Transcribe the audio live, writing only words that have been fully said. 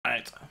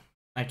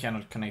I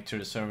cannot connect to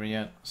the server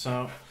yet,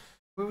 so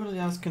we will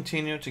just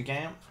continue to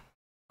game.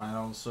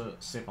 I'll also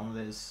sip on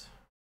this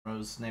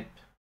rose snip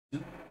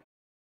soup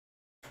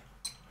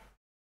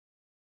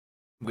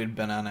with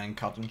banana and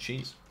cotton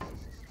cheese.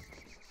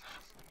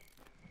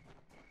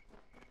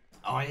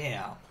 Oh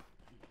yeah.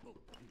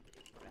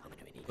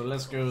 So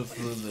let's go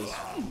through this.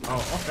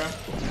 Oh, okay.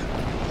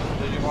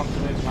 Do you want to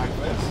do it like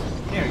this?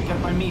 Here, get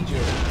my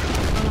meteor.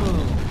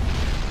 Oh.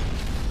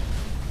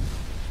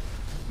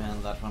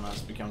 Man, that one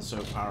has become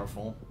so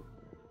powerful.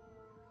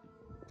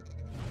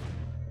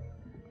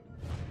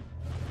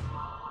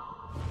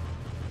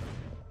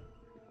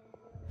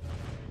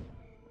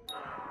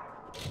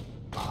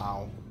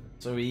 Wow,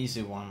 so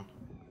easy one.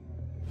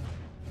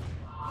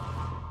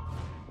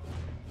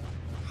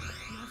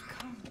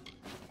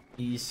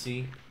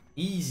 Easy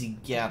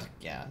get.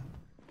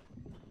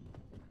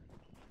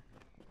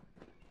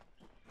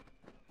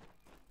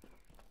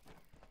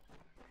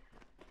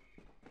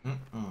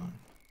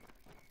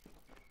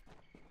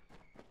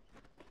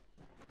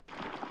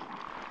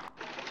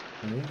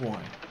 Oh boy,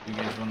 you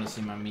guys want to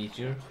see my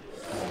meteor?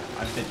 Oh,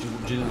 I bet you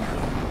do.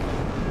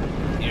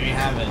 Here you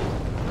have it.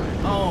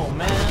 Oh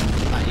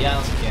man, not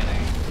just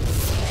kidding.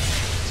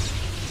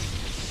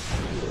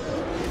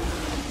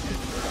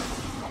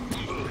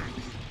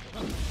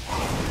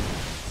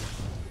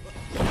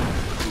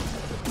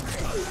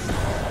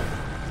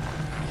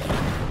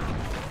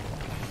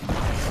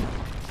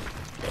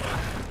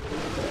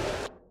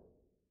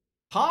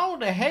 How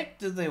the heck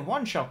did they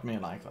one-shot me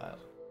like that?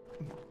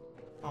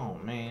 Oh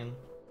man.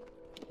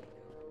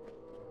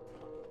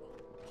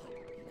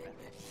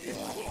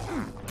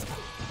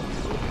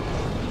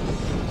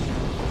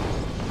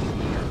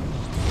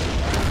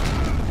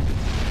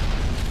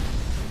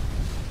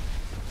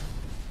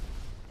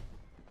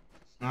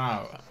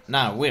 Oh,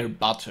 now we're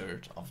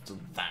buttered after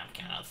that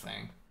kind of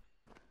thing.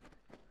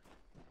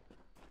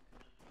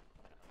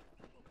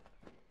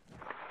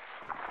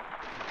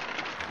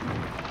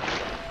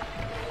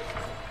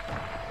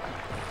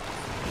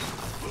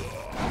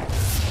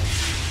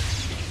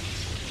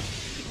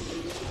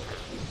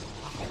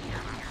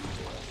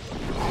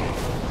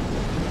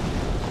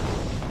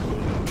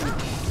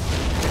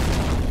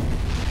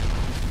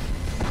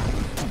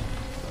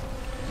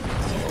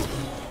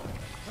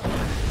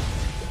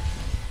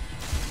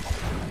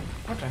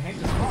 What the heck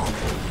is wrong?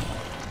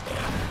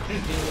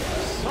 He's doing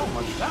so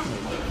much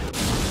damage.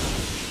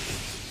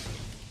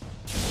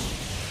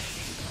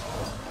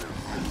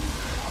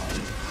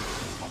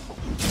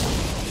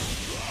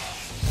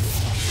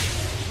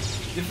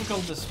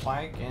 Difficult to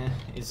spike,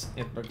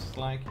 it looks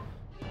like.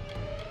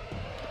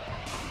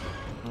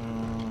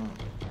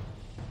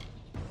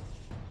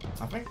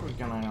 I think we're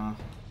gonna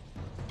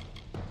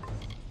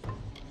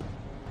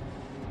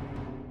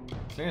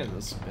clear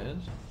this bit.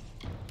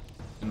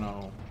 You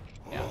know,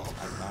 yeah,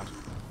 like that.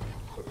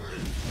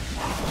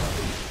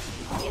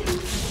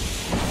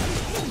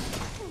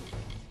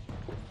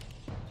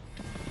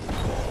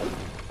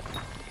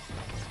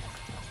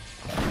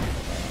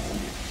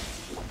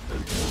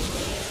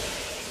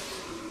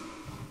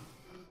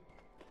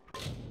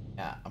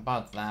 Yeah,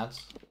 about that.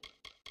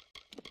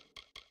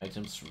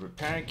 Items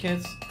repair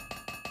kits.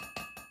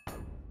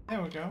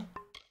 There we go.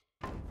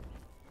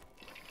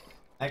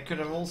 That could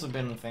have also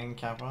been a thing,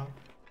 Kappa.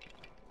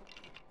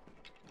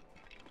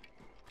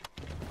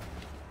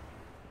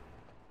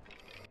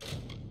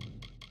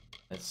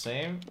 Let's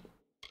save.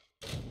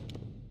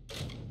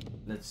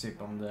 Let's sip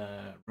on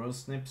the rose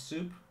snip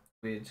soup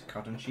with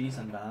cotton cheese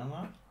and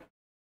banana.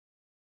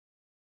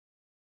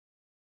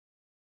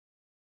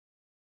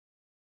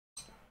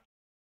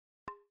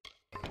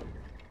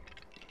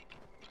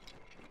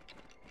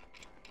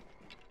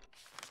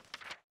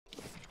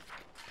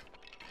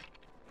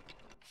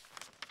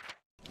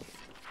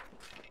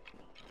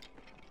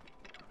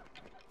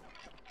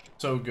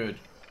 So good.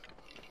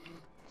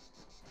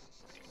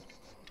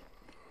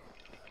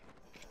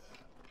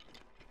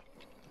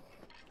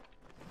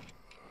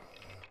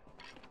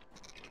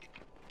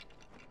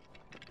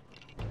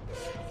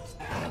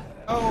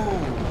 Oh!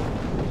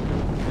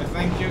 You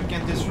think you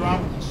can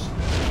disrupt? You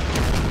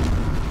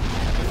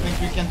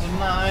think you can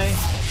deny?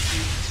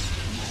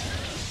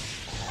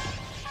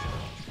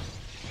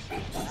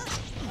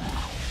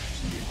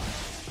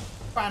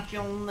 But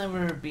you'll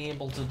never be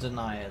able to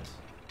deny it.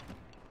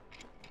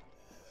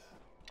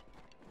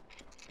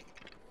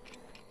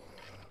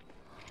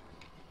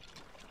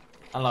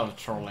 I love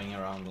trolling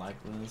around like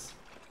this.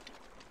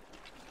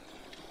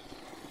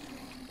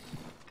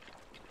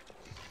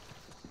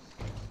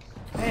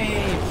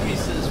 Hey,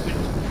 pieces with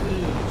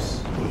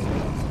boobs.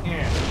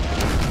 Here.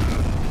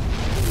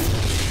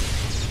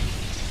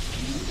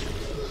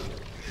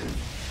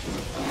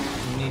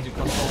 You need to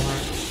control her.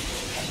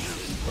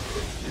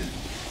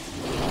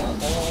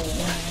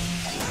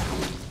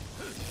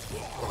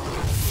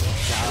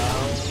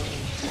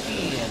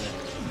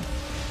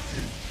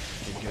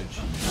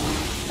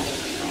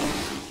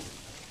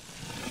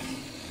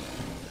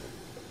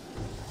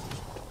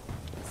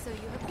 So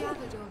you have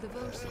gathered all the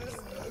voters.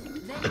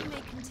 Then you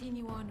may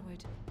continue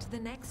onward to the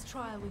next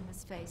trial we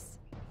must face.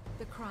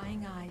 the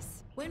Crying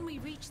Eyes. When we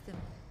reach them,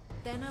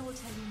 then I will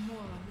tell you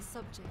more on the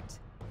subject.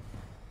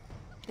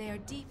 They are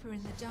deeper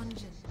in the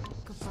dungeon.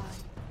 Goodbye.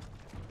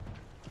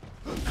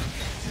 The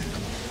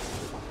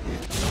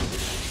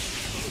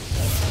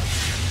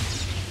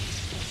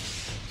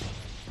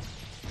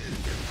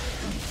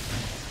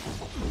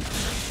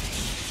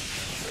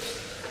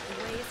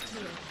way is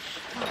clear.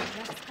 Come,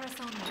 let us press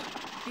onward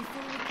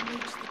before we can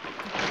reach the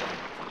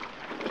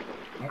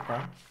goodbye.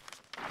 Okay.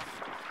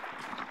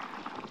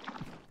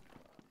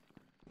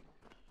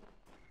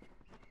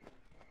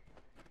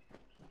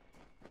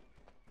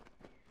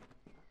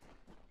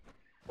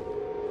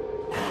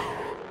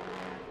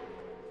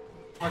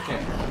 Okay,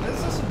 this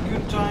is a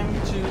good time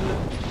to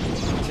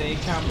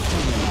take out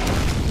food.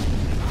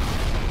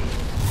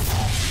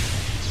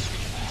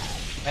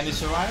 Any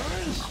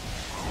survivors?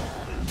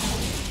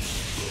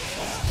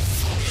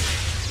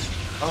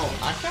 Oh,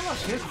 I cannot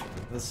hit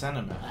the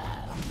sentiment. I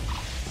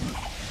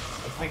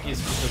think it's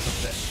because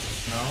of that.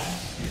 No?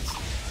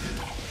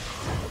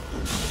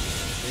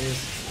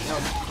 It's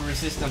not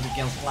resistant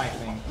against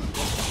lightning.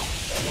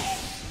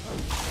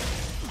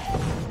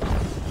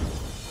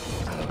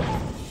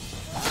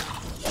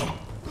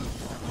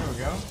 There we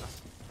go.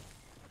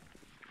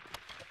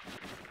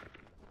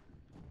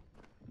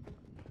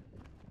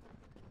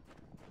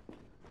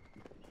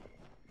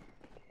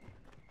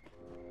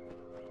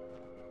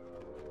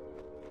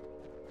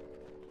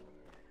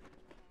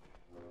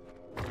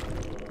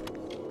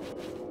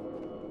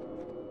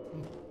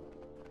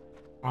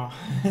 Oh,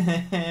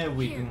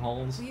 weeping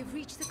holes. We have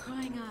reached the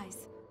Crying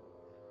Eyes.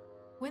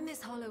 When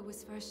this hollow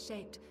was first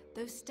shaped,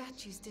 those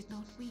statues did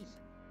not weep.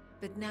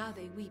 But now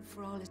they weep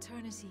for all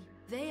eternity.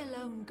 They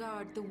alone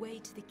guard the way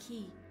to the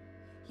key.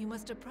 You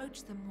must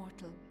approach them,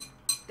 mortal.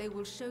 They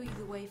will show you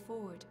the way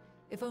forward,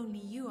 if only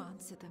you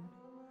answer them.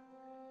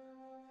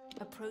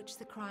 Approach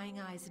the Crying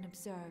Eyes and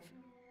observe.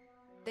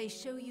 They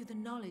show you the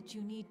knowledge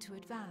you need to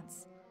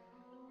advance.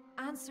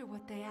 Answer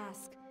what they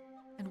ask,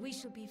 and we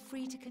shall be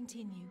free to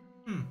continue.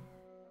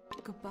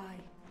 Goodbye.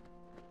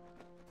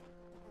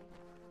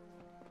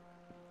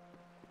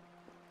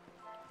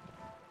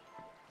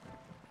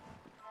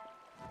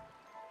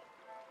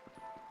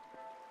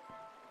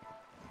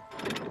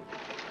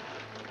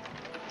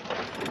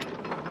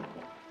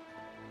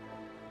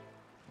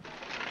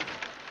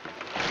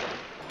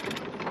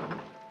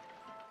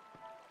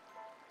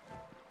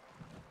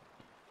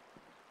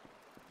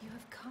 You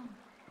have come.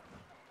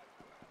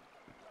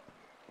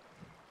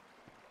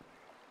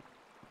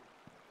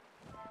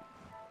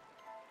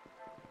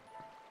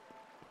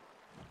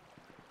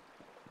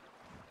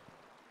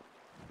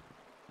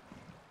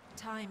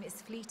 Time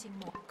is fleeting,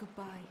 more.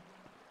 Goodbye.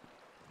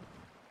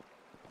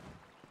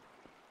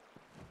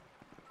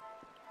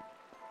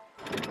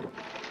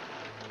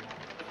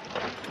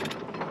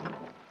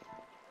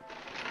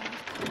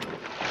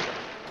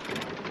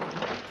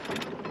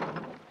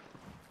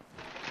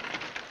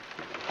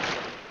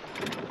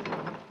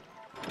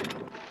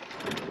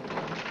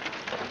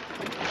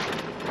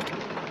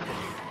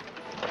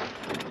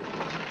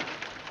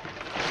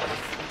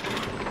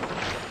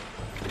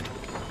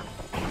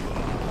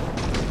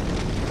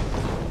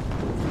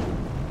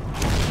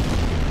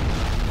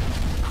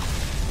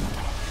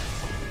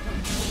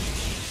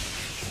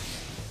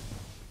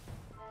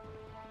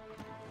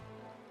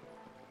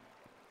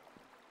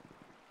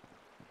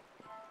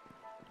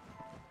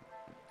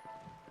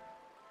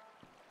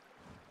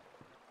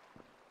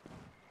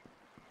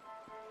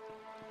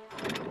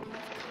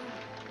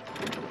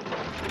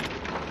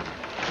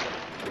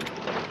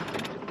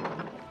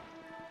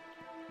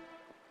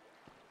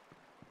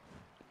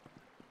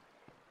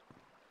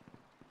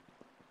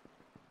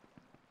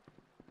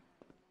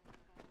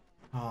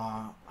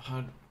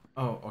 How?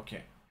 Oh,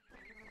 okay.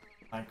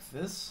 Like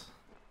this?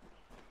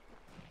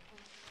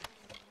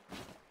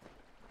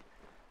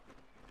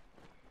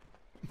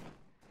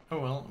 Oh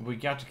well, we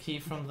got a key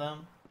from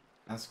them.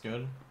 That's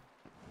good.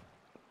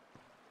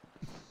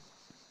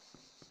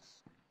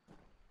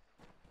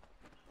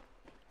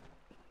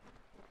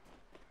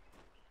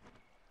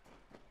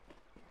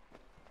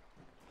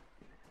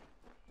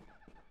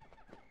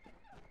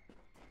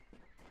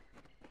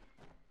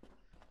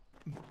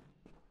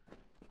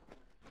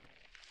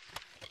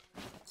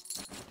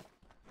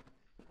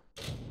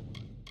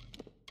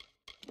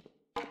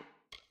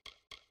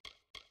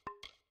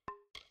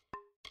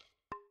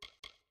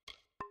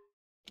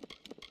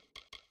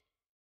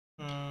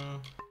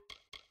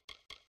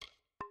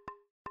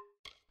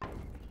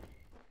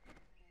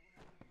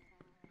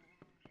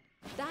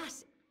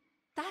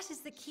 That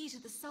is the key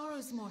to the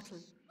sorrows, mortal.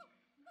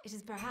 It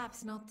is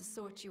perhaps not the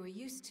sort you are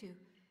used to,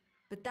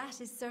 but that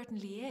is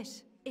certainly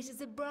it. It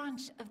is a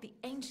branch of the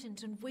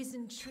ancient and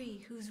wizened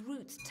tree whose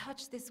roots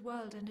touch this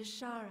world and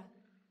Ashara,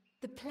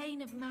 the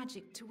plane of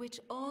magic to which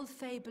all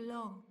Fae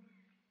belong.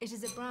 It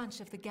is a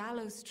branch of the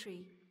gallows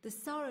tree. The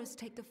sorrows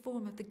take the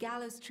form of the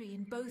gallows tree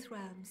in both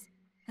realms,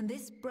 and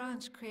this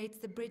branch creates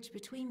the bridge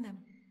between them.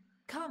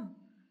 Come,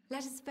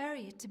 let us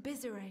ferry it to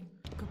Bizarane.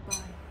 Goodbye.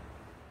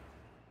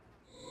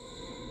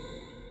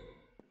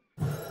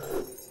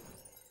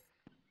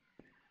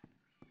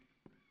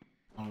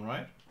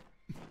 Alright.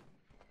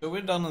 So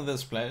we're done in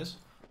this place.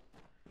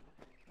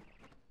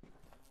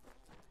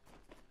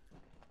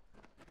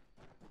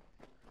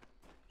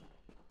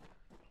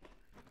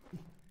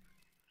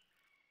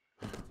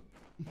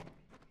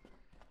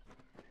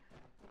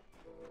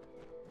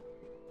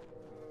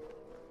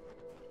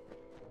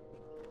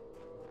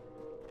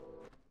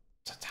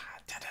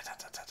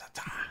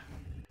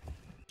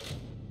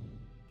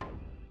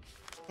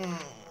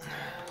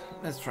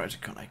 Let's try to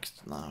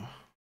connect now.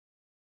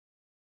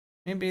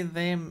 Maybe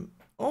they...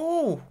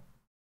 Oh!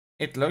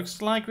 It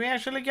looks like we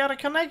actually got a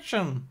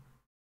connection.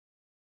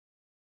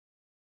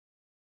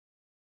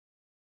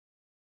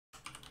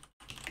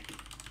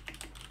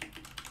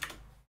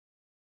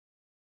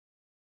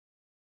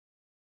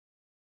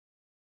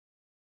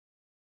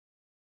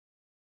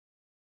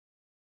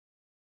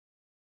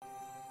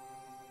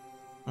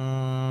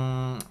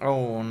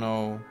 Oh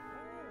no.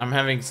 I'm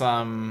having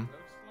some...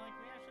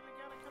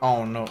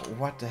 Oh no,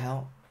 what the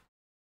hell?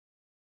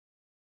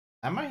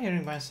 Am I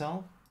hearing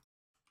myself?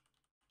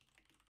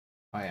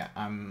 Oh yeah,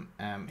 I'm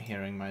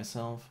hearing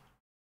myself.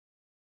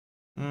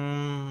 A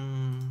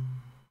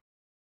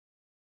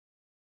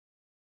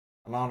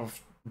lot of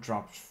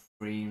dropped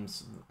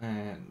frames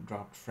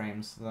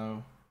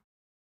though.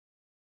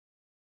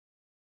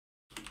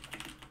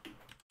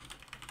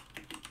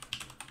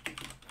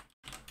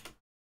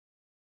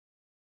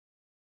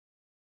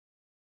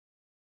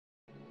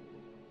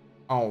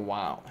 Oh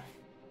wow.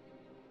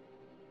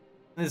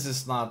 This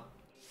is not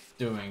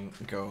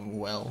going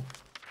well.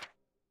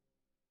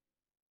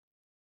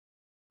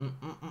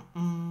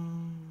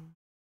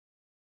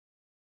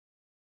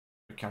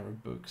 Recover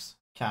books.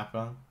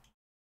 Kappa.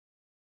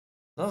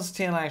 Does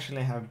Tail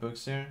actually have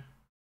books here?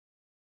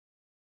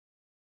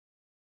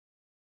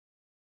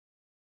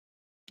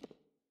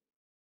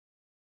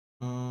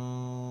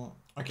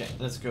 Okay,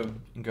 let's go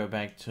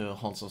back to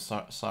Halls of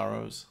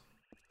Sorrows.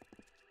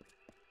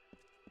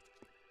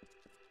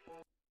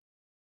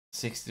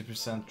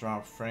 60%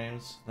 drop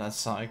frames. That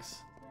sucks.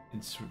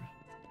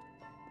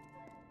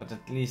 But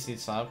at least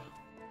it's up.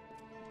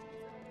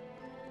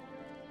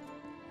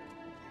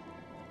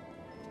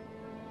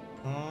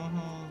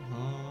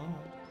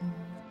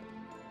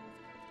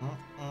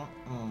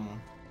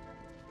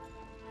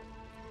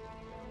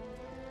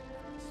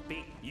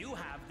 You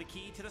have the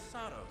key to the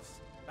sorrows.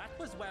 That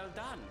was well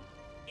done.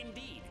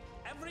 Indeed,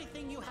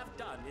 everything you have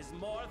done is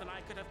more than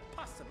I could have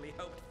possibly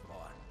hoped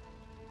for.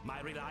 My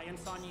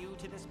reliance on you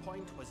to this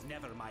point was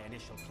never my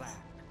initial plan.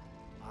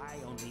 I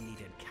only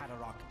needed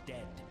Kadarok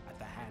dead at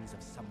the hands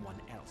of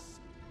someone else.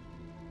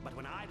 But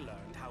when I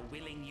learned how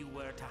willing you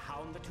were to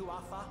hound the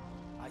Tuatha,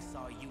 I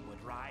saw you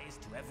would rise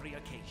to every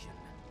occasion.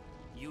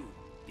 You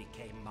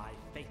became my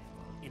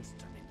faithful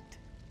instrument.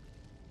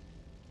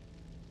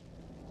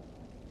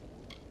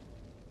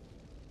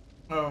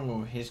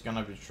 Oh, he's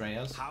gonna betray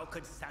us. How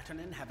could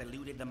Saturnin have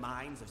eluded the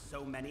minds of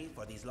so many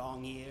for these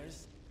long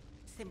years?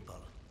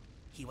 Simple.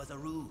 He was a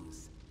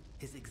ruse.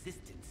 His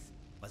existence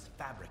was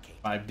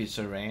fabricated. By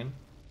Bizarrain.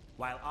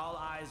 While all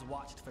eyes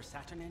watched for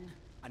Saturnin,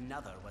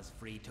 another was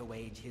free to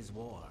wage his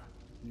war.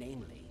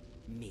 Namely,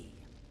 me.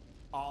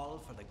 All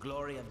for the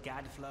glory of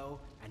Gadflow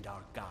and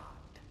our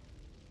god.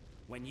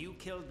 When you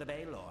killed the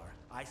Baelor,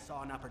 I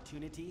saw an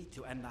opportunity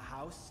to end the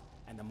house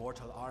and the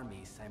mortal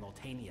armies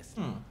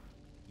simultaneously.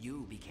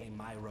 You became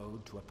my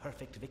road to a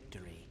perfect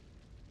victory.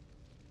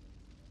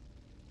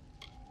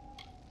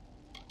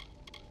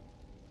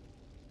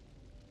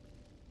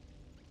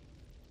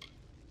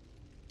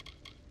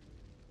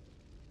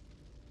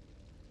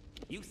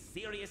 You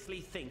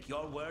seriously think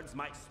your words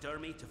might stir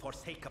me to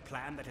forsake a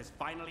plan that has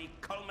finally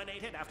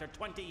culminated after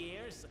 20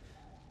 years?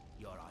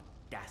 Your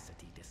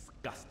audacity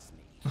disgusts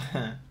me.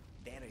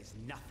 There is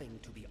nothing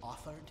to be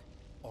offered,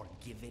 or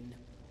given,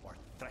 or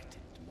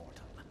threatened,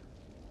 mortal.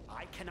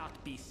 I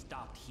cannot be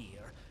stopped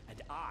here,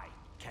 and I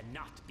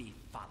cannot be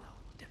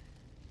followed.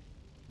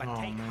 But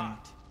take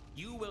heart.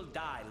 You will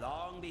die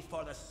long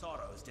before the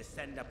sorrows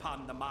descend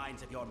upon the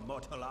minds of your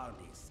mortal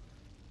armies.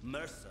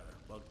 Mercer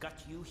will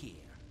gut you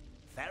here.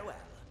 Farewell.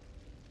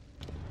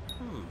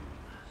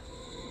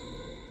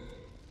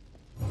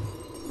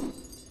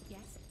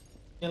 Yes?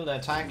 Kill the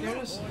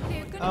attackers?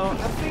 Oh,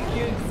 I think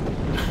you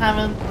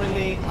haven't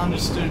really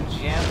understood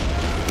yet.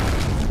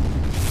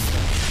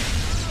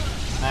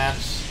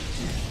 That's...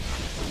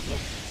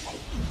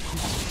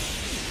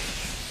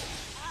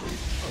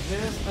 It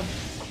is a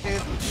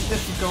bit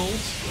difficult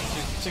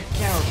to take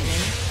care of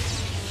him.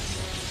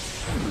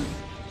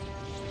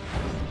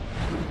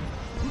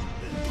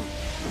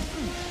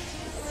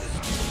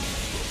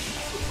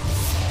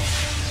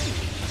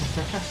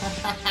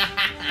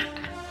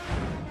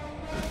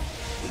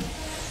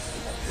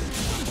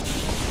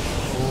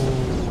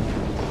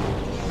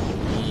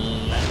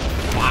 Let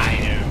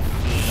fire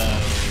flow.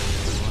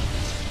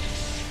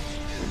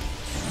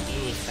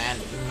 You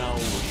stand no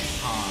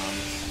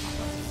chance.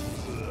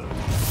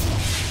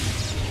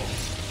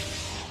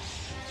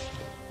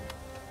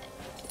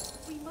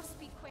 We must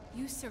be quick.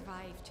 You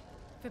survived.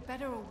 For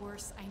better or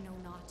worse, I know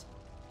not.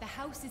 The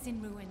house is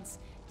in ruins.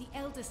 The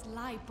eldest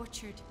lie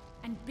butchered.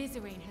 and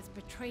Bizerain has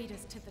betrayed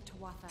us to the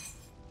Tuatha.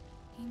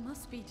 He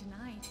must be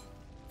denied.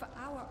 For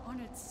our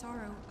honored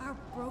sorrow, our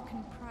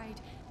broken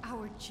pride,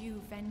 our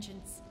due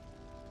vengeance.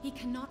 He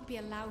cannot be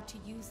allowed to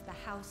use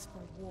the house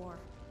for war.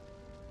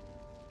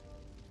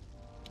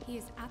 He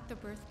is at the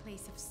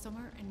birthplace of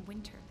summer and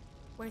winter,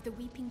 where the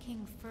Weeping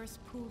King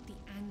first pooled the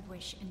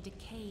anguish and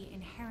decay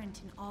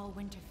inherent in all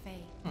winter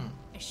fae,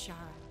 Ashara.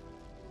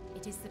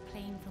 It is the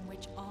plane from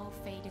which all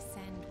fae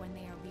descend when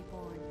they are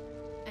reborn,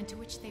 and to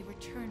which they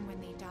return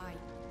when they die.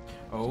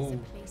 Oh. It is a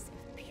place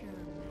of pure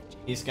magic.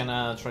 He's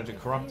gonna try to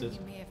corrupt it.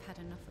 You may have had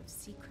enough of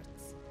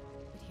secrets,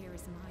 but here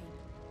is mine.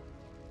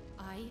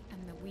 I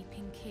am the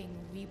Weeping King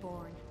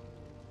reborn.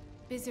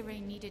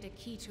 Bizerain needed a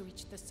key to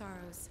reach the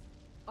sorrows.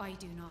 I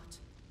do not.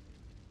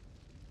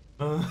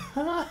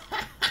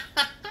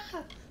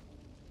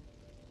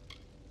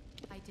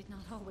 I did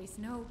not always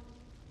know.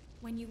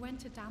 When you went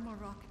to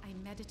Amalur, I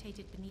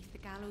meditated beneath the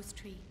gallows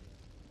tree,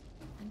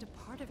 and a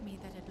part of me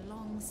that had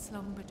long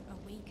slumbered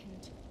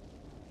awakened.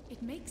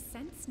 It makes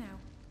sense now.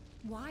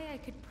 Why I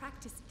could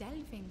practice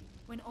delving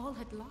when all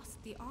had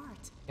lost the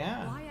art.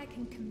 Yeah. Why I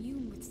can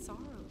commune with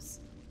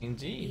sorrows.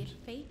 Indeed. Be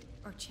it fate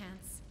or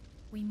chance,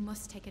 we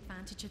must take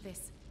advantage of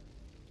this.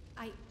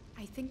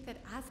 I think that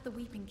as the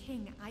Weeping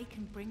King, I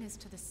can bring us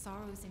to the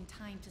sorrows in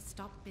time to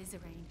stop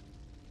Bizerain.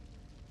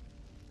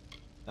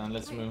 Then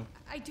let's move.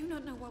 I do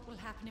not know what will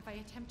happen if I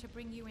attempt to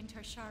bring you into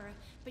Ashara,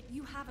 but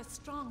you have a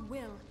strong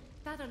will.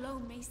 That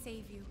alone may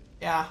save you.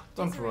 Yeah,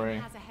 don't Bizerain worry.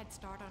 has a head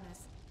start on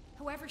us.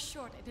 However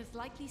short, it is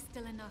likely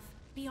still enough.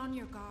 Be on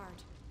your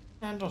guard.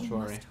 And don't You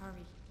worry. must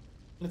hurry.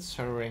 Let's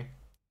hurry.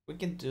 We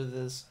can do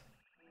this.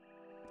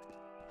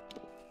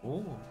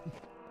 Ooh.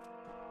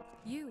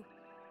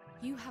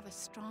 You have a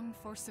strong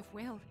force of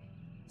will.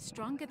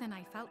 Stronger than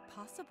I felt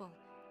possible.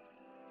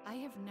 I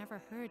have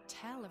never heard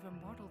tell of a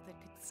mortal that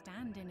could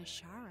stand in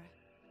Ashara.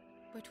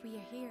 But we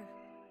are here.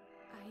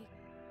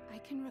 I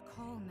can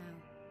recall now,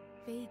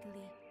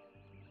 vaguely.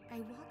 I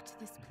walked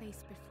this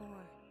place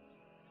before,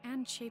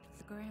 and shaped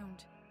the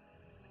ground.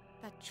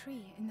 That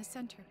tree in the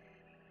center,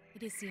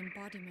 it is the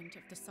embodiment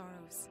of the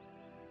sorrows.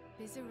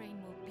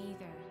 Bizerain will be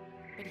there,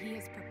 but he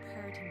has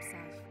prepared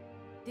himself.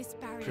 This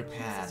barrier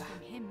keeps us from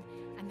him,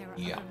 and there are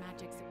other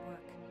magics at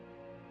work.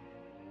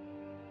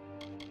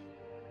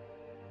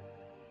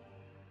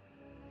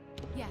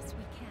 Yes,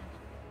 we can.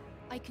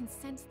 I can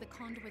sense the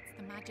conduits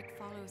the magic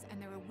follows,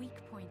 and there are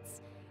weak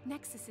points,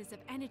 nexuses of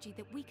energy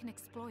that we can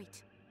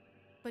exploit.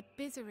 But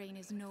Bizerain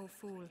is no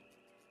fool.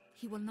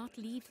 He will not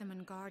leave them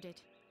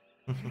unguarded.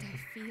 And I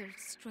feel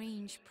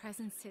strange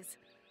presences.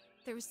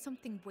 There is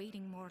something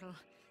waiting, mortal.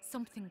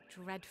 Something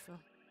dreadful.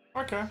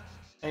 Okay.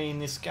 Hey,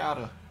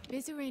 Niskara.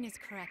 Bizerain is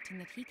correct in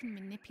that he can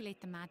manipulate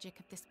the magic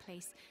of this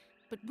place,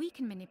 but we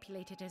can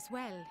manipulate it as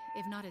well,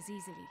 if not as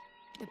easily.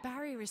 The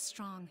barrier is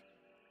strong,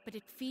 but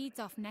it feeds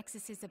off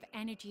nexuses of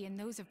energy, and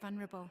those are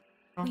vulnerable.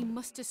 We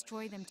must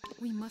destroy them.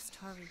 We must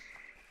hurry.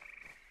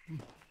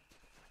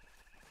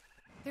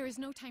 There is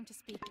no time to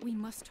speak. We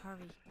must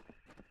hurry.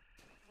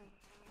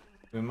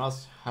 We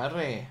must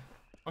hurry.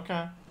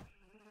 Okay.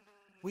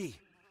 We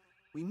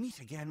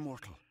meet again,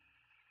 mortal.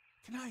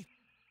 Can I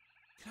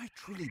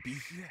truly be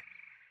here?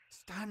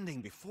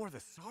 Standing before the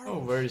sorrows? Oh,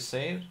 very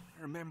safe.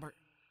 I remember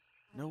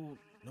no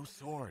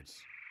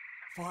swords,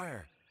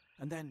 fire,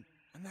 and then,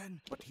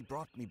 but he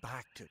brought me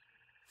back to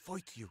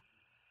fight you.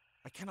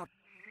 I can't.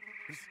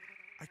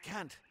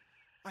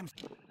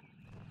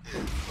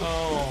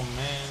 Oh,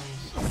 man.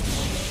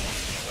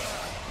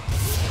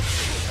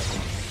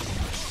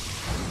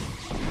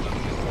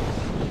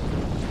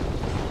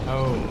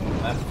 Oh,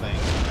 that thing.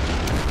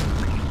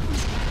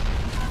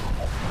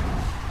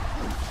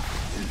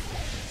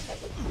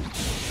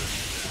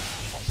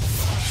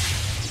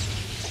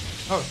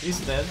 Oh, he's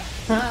dead.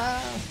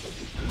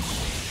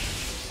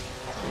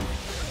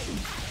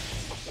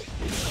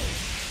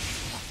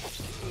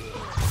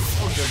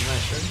 Oh, good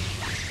measure.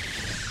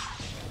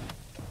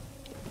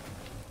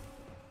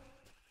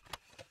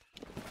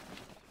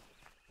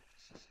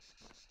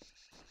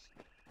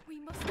 We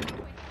must get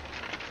away.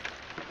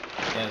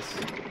 Yes.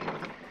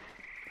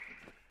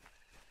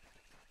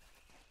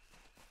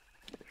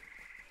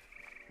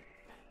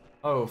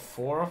 Oh,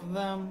 4 of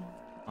them?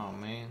 Oh,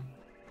 man.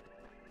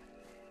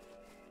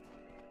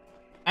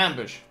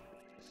 Ambush.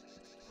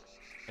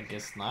 I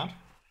guess not.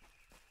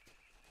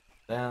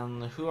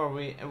 Then who are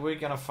we? We're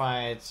gonna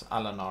fight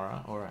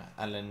Alanara or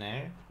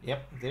Alaner.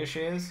 Yep, there she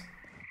is.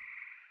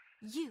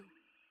 You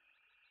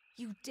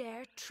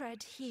dare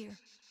tread here.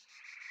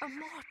 A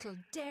mortal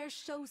dare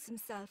shows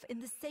himself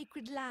in the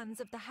sacred lands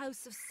of the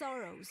House of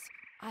Sorrows.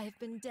 I have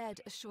been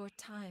dead a short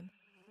time,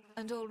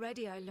 and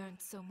already I learned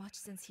so much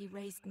since he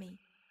raised me.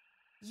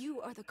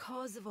 You are the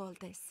cause of all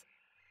this.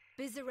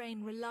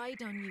 Bizerain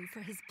relied on you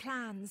for his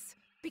plans.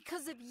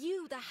 Because of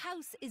you, the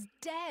house is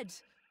dead.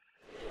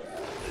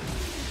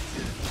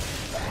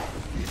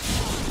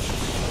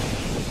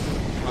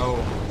 Oh.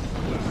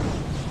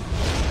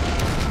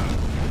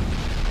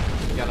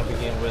 We gotta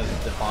begin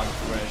with the bog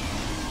fresh.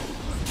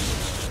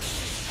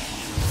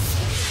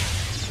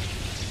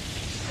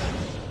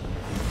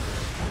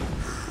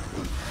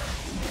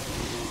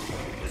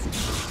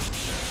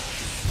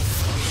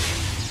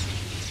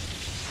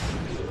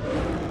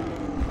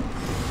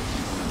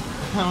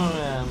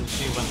 And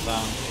she went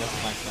down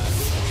just like that.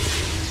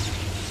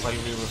 While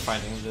we were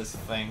fighting this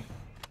thing.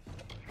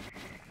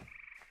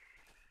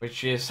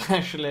 Which is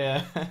actually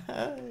a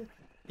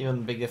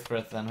even bigger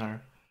threat than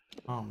her.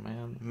 Oh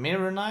man.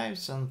 Mirror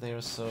knives, and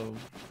they're so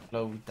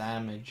low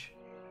damage.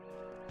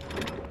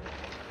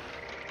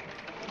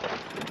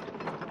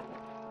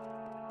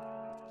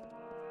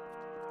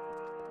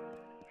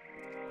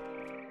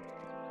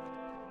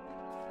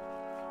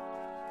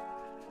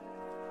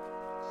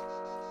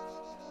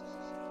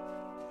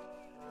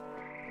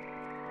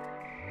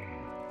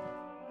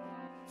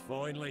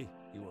 Finally,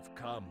 you have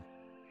come.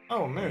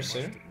 Oh, I must mercy.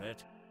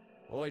 admit,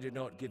 I did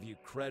not give you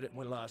credit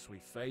when last we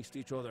faced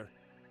each other,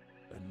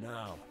 and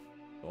now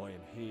I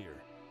am here.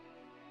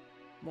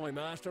 My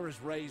master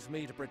has raised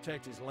me to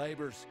protect his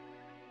labours,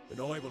 and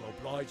I will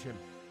oblige him.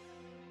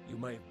 You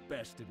may have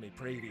bested me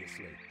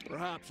previously.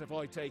 Perhaps if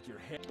I take your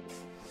head...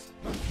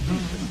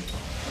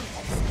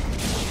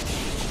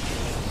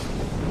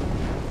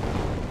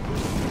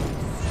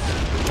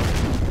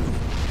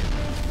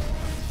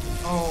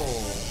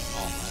 Oh.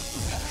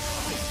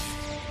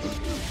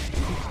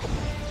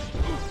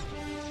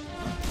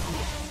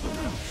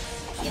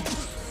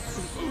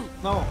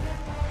 No.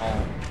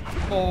 Oh.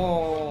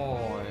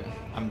 Oh.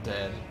 I'm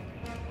dead.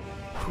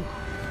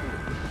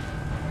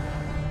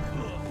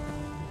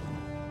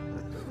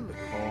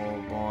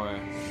 Oh boy.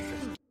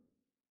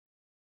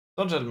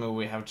 Don't tell me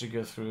we have to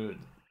go through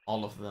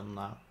all of them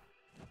now.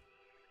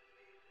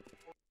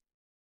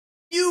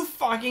 You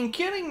fucking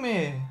kidding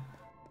me?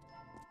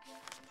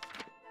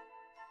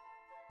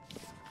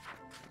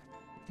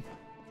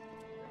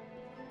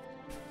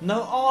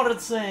 No auto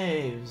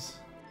saves.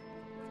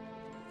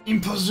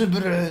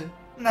 Impossible.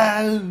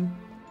 No.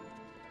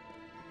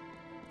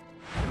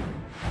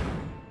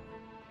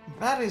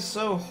 That is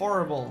so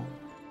horrible.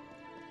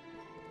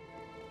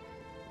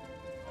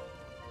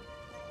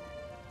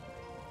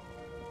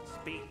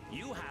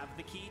 You have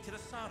the key to the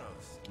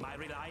sorrows. My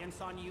reliance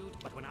on you,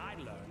 but when I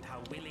learned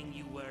how willing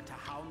you were to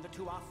hound the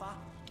Tuatha,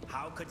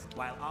 how could...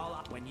 While all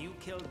up, when you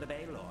killed the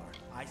Baelor,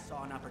 I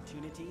saw an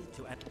opportunity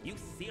to... You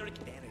serious?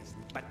 There is...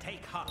 But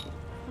take heart.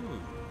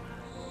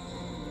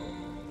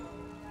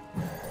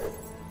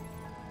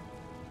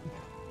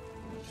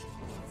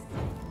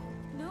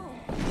 No.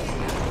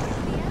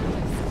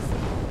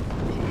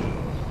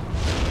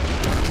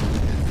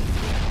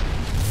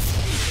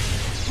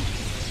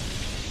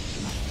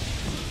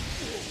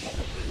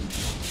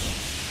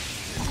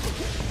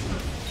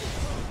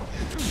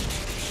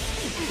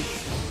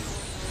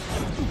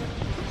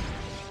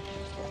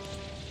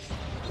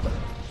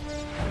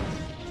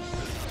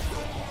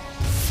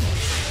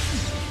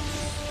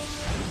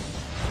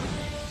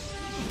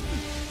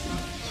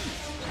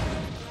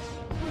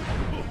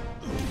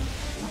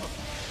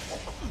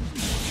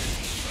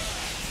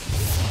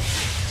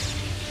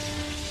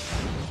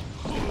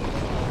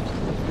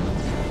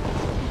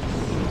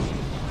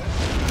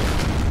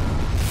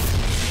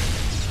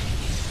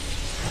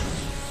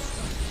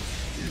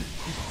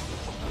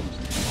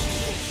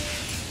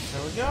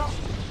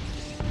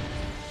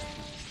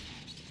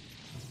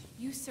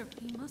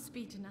 He must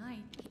be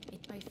denied.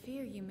 I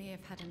fear you may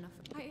have had enough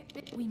of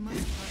we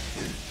must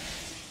hurry.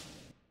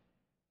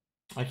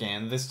 Okay,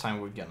 and this time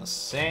we're gonna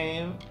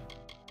save.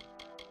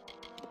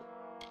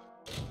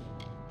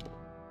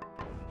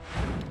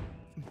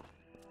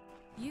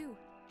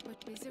 But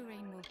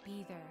Bizarane will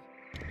be there.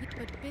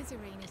 But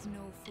Bizarane is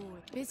no fool.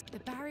 The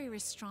barrier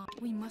is strong.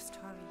 We must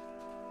hurry.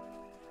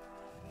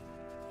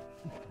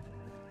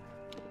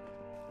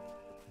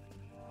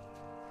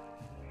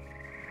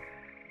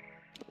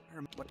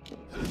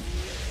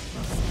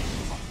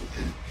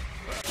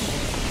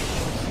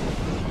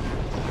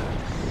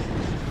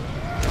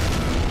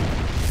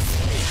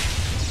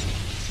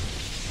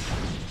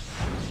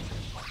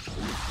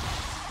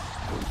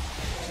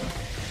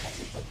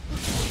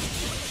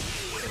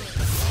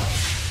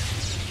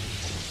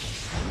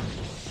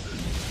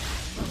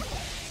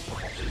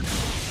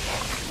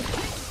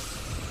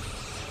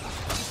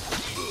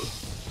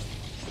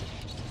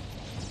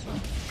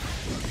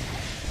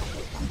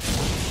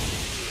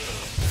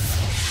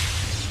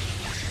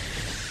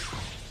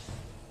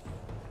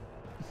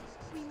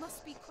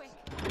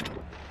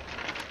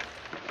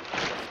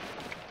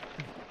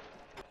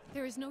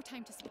 There is no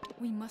time to speak.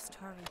 We must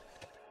hurry.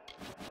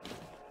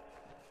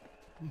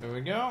 Here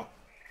we go.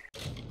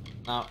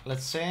 Now,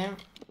 let's save.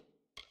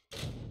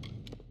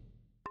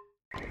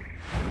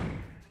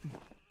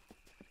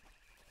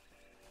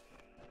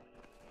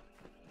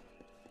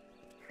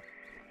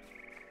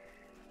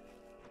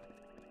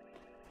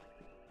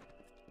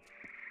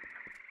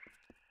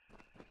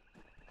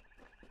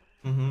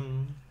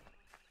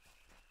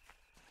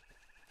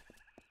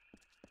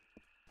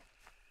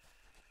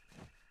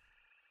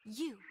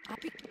 You are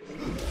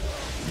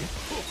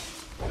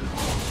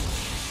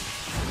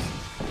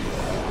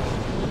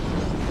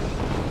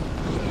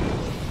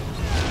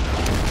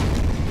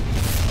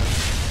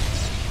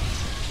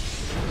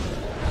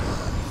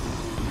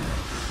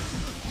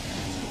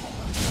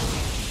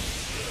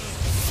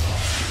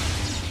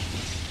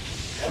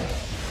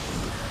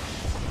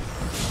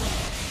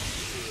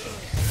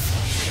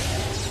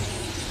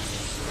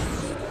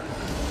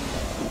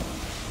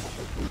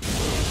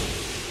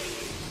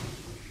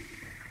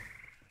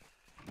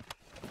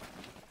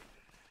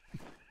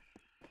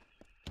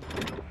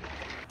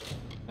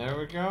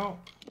we go.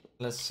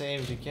 Let's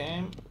save the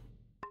game.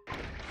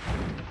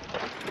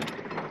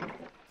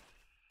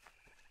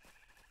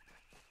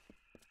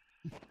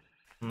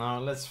 Now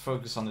let's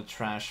focus on the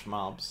trash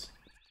mobs.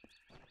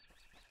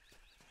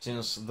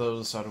 Since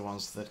those are the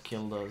ones that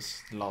killed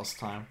us the last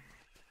time.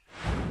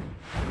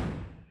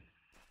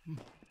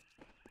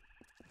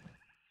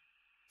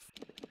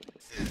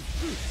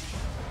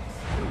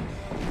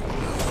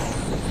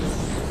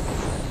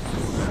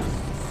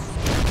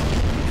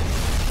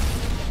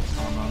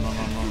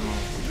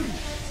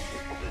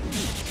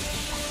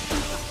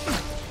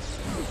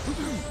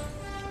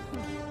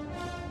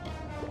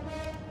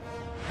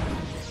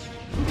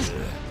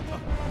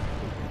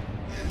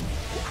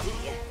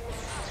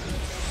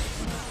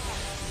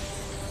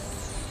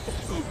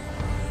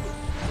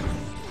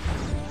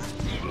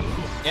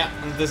 Yeah,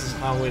 and this is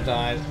how we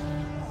died.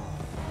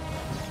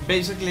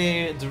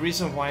 Basically, the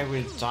reason why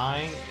we're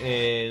dying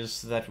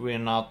is that we're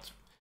not...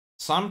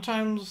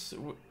 Sometimes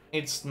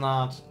it's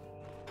not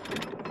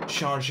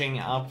charging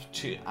up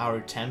to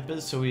our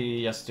Tempest, so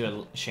we just do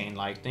a Chain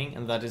Lightning,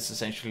 and that is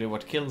essentially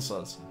what kills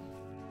us.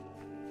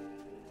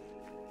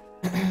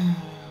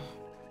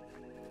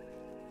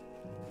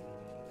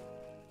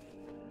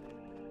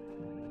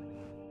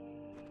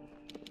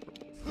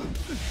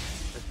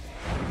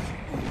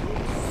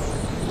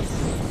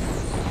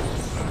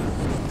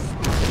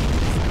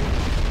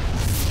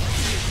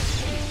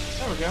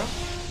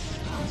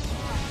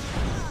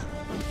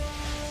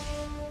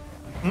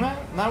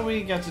 Now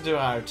we get to do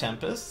our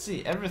Tempest.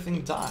 See,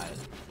 everything died.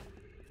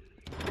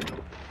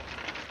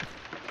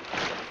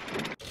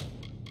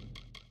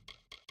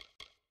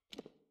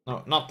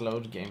 No, not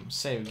load game,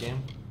 save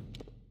game.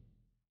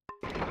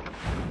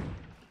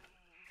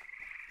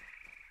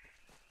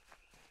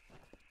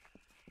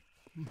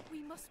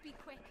 We must be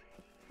quick.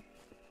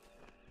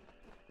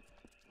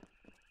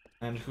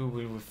 And who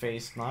will we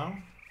face now?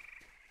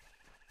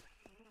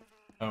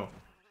 Oh,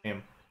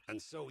 him.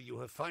 And so you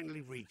have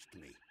finally reached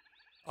me.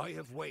 I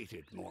have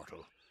waited,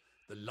 mortal.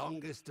 The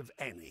longest of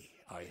any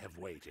I have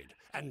waited.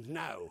 And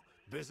now,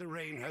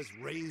 Bizarrain has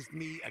raised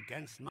me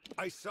against my...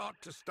 I sought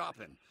to stop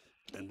him,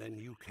 and then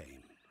you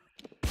came.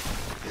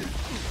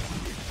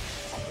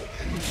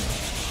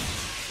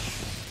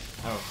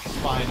 Oh,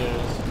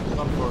 spiders.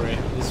 Don't worry,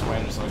 these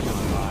spiders are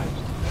gonna die.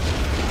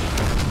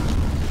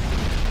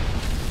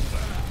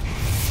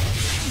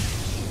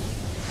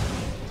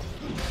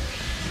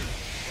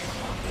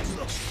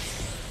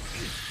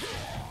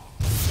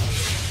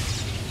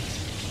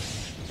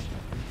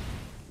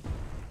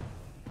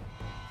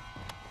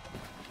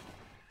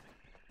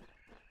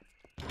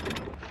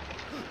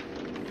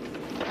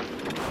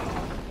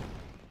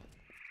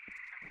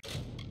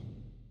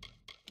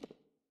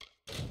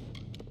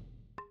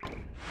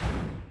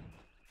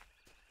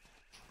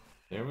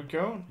 There we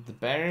go.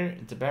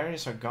 The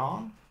berries are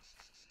gone.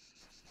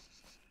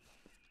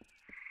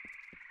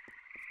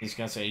 He's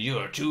gonna say, "You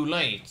are too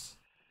late."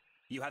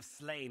 You have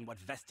slain what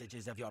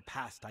vestiges of your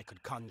past I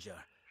could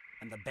conjure,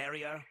 and the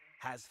barrier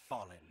has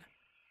fallen.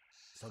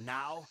 So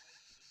now,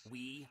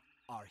 we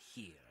are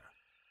here.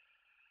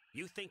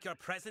 You think your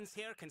presence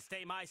here can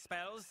stay my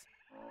spells?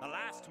 The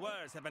last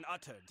words have been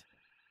uttered.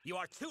 You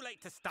are too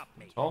late to stop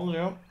me. Told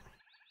you.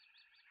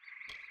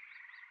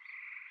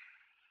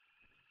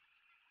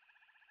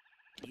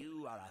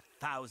 You are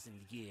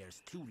 1,000 years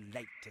too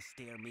late to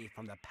steer me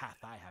from the path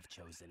I have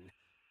chosen.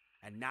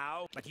 And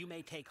now, but you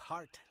may take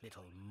heart,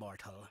 little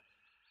mortal.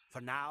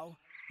 For now,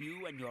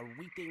 you and your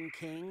weeping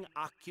king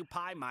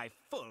occupy my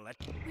full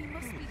We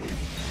must be quick.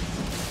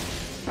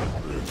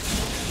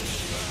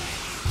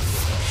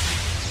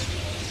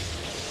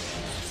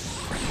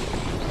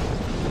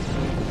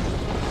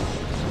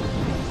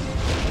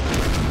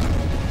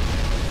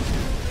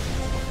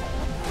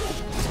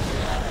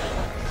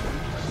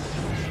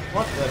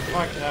 What the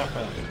fuck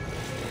happened?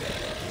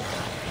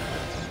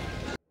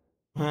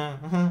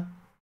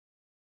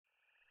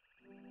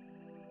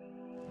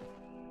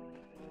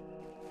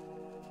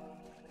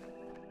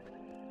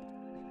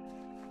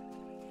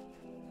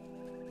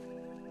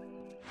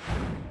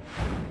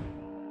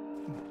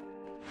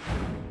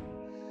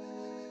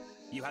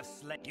 You have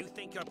slain. You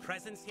think your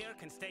presence here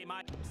can stay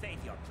my...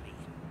 Save your plea.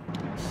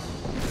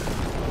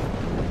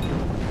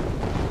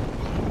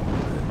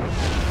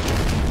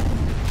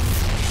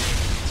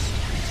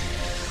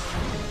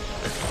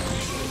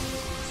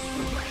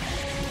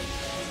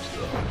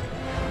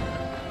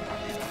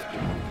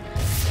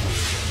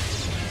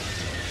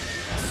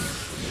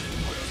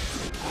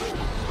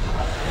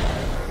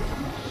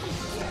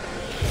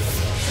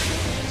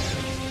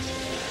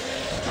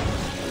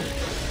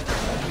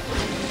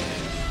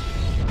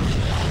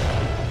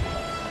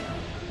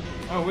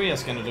 Oh, we're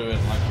just gonna do it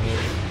like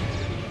this.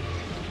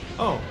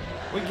 Oh,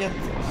 we get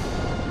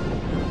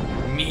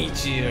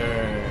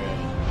meteor.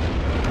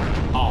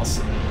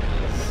 Awesome.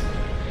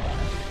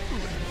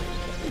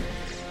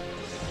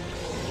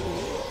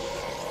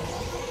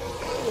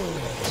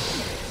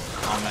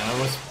 Oh man,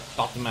 I was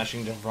button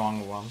mashing the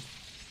wrong one.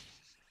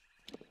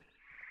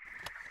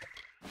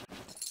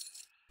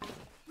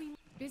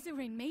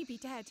 Bizarrain may be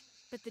dead,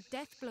 But the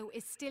death blow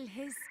is still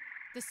his.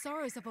 The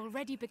sorrows have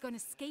already begun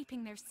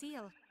escaping their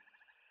seal.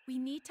 We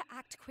need to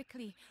act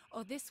quickly,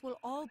 or this will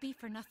all be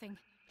for nothing.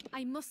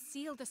 I must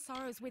seal the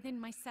sorrows within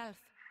myself.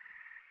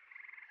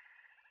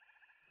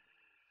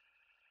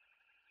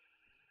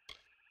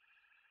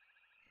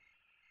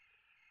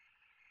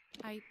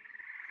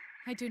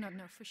 I do not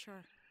know for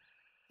sure.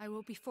 I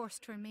will be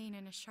forced to remain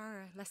in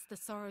Ashara lest the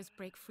sorrows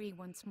break free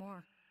once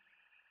more.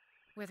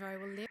 Whether I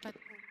will live,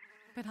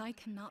 but I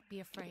cannot be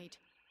afraid.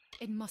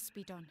 It must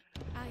be done.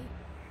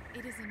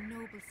 It is a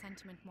noble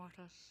sentiment,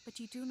 mortal, but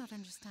you do not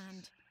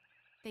understand.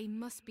 They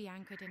must be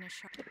anchored in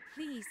Ashara.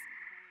 Please,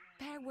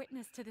 bear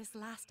witness to this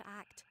last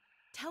act.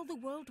 Tell the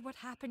world what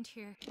happened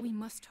here. We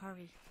must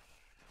hurry.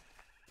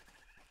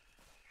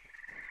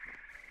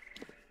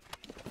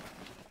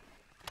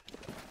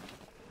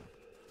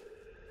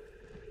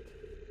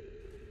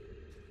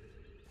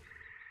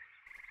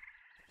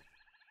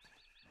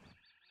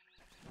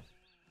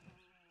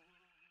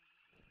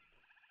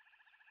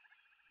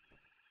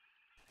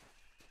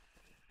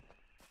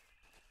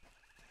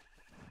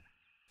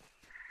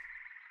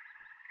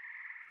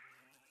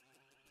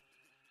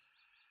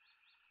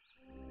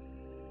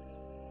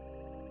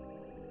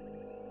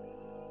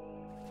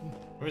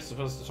 Are we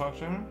supposed to talk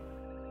to him?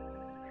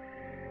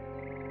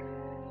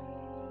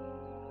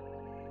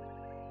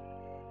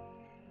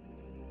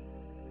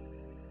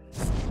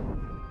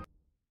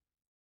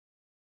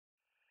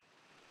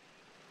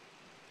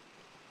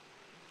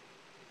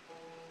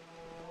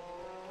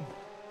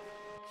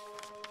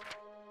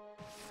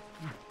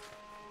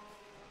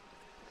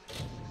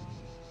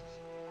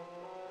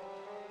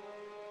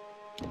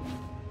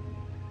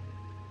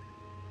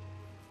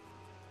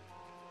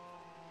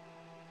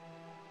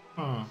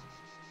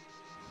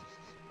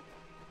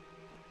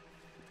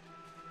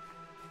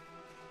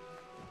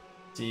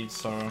 Deep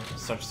sorrow,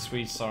 such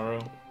sweet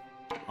sorrow.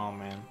 Oh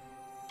man.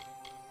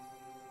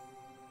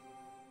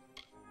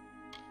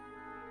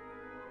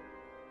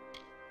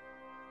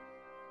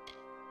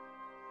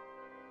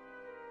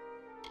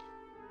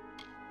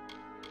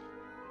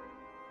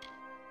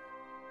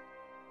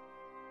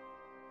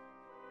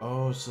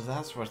 Oh, so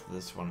that's what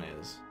this one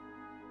is.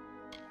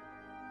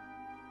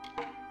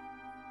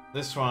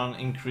 This one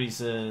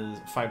increases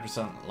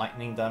 5%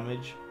 lightning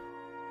damage.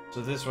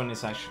 So this one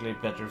is actually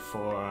better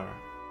for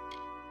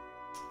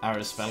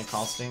our spell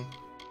casting.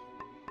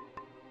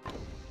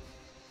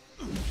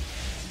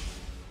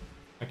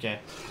 Okay.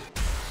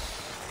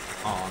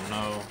 Oh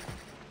no.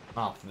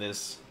 Not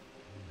this.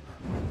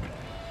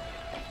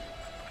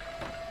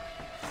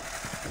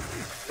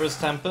 First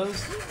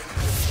Tempest.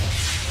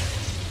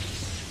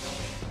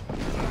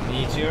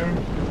 Meteor.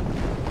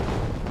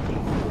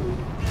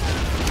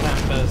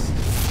 Tempest.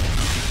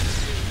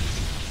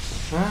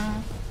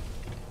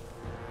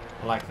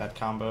 I like that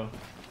combo.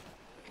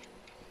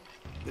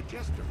 The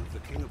jester of the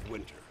King of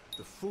Winter,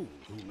 the fool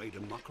who made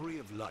a mockery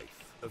of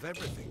life, of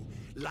everything,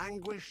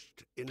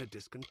 languished in a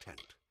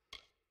discontent.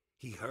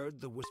 He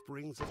heard the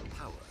whisperings of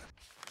power,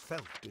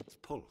 felt its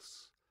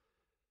pulse.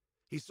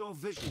 He saw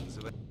visions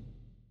of it.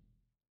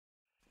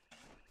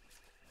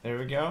 There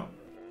we go.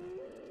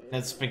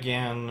 Let's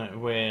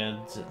begin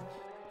with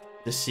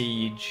the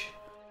siege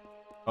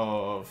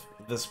of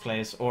this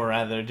place, or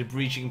rather the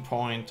breaching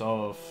point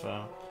of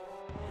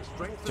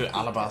to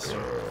Alabaster.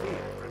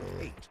 Fear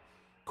and hate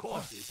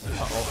causes to the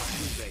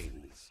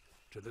veins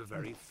to the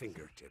very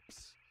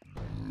fingertips.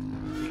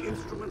 The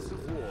instruments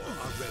of war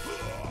are ready.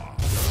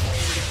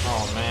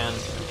 Oh man,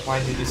 why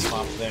did he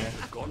stop there?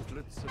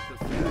 Gauntlets of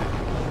the fair.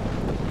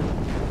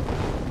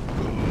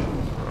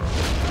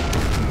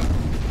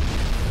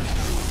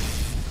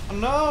 Oh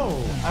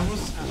no! I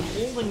was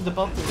holding the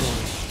button.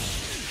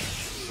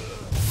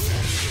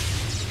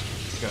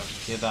 Go,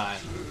 you die.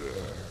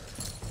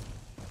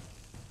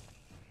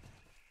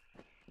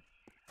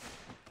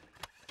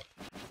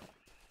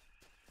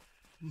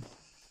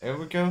 There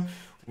we go.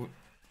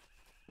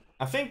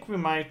 I think we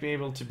might be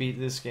able to beat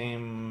this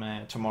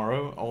game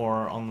tomorrow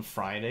or on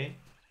Friday.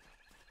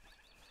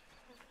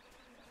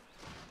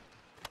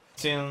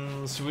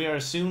 Since we are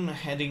soon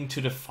heading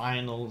to the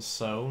final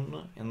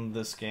zone in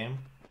this game.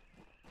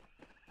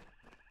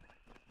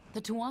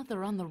 The Tuatha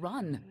are on the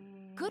run.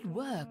 Good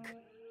work.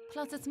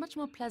 Plus, it's much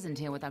more pleasant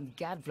here without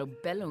Gadflow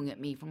bellowing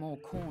at me from all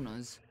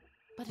corners.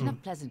 But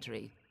enough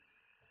pleasantry.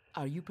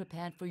 Are you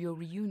prepared for your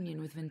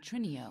reunion with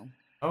Ventrinio?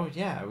 Oh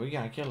yeah, we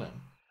gotta kill him.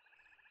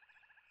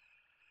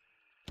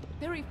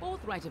 Very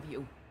forthright of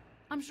you.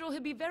 I'm sure he'll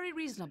be very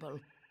reasonable.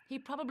 He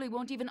probably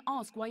won't even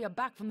ask why you're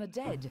back from the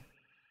dead.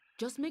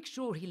 Just make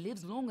sure he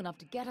lives long enough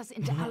to get us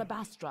into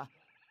Alabastra,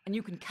 and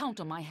you can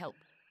count on my help.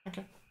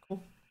 Okay,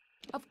 cool.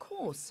 Of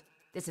course.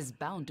 This is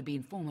bound to be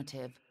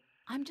informative.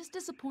 I'm just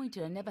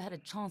disappointed I never had a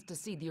chance to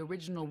see the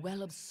original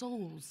Well of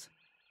Souls.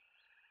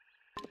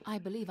 I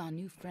believe our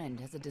new friend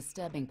has a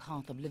disturbing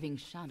path of living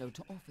shadow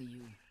to offer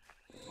you.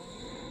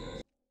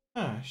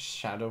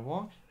 Shadow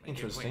walk?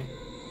 Interesting.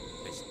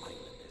 This island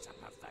is a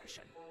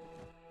perversion.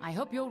 I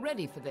hope you're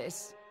ready for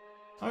this.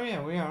 Oh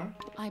yeah, we are.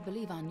 I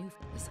believe our new...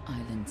 This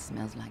island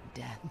smells like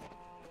death.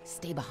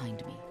 Stay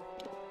behind me.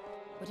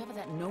 Whatever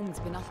that gnome's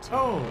been up to.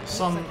 Oh, looks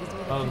some. like he's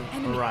laid Oh, up an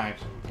enemy. right.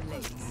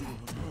 Let's see.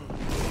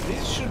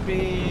 These should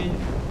be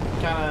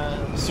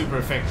kinda super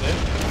effective.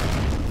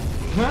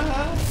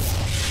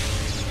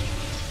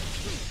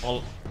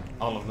 all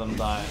of them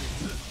die.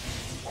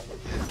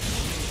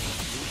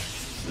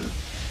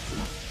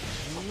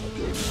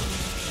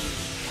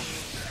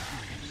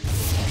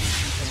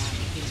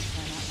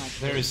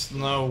 There is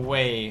no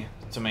way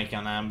to make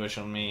an ambush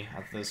on me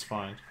at this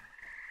point.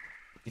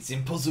 It's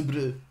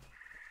impossible.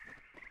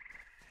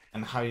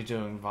 And how you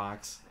doing,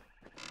 Vox?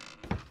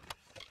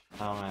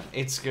 Oh man,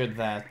 it's good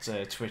that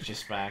Twitch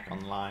is back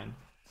online.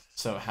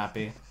 So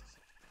happy.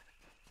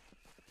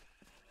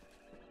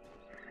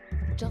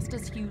 Just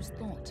as Hughes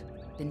thought,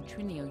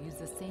 Ventrinio used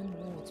the same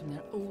walls from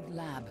their old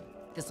lab.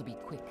 This'll be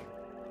quick.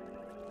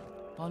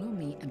 Follow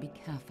me and be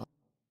careful.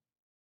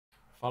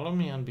 Follow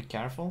me and be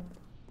careful?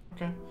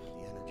 Okay.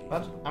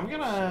 But I'm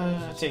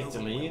gonna take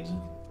the lead.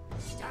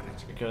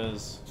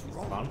 Because it's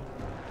fun.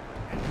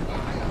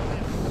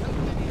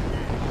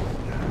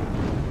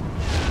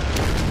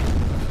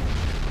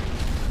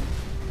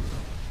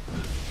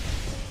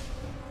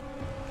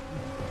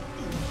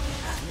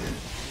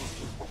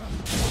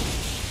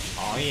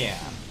 Oh yeah.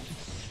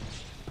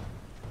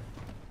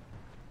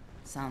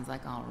 Sounds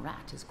like our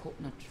rat is caught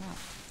in a trap.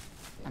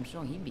 I'm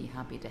sure he'd be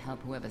happy to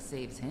help whoever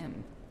saves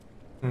him.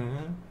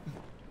 Mm-hmm.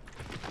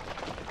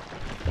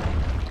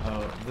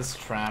 Oh, this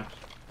trap.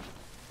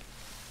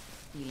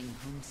 Feeling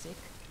homesick?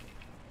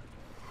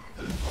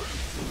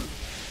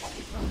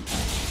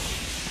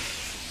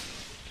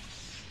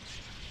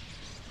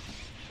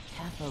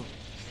 Careful,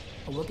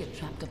 or we'll get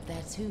trapped up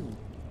there too.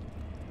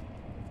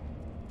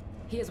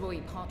 Here's where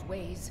we part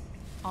ways.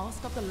 I'll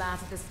stop the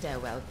lads at the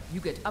stairwell. You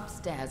get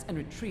upstairs and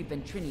retrieve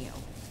Ventrinio.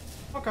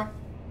 Okay.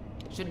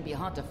 Shouldn't be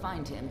hard to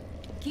find him.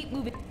 Keep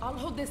moving. I'll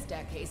hold this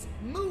staircase.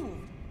 Move!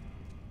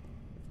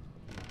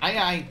 Aye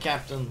aye,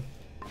 Captain.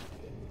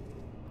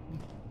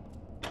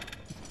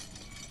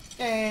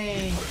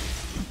 Yay!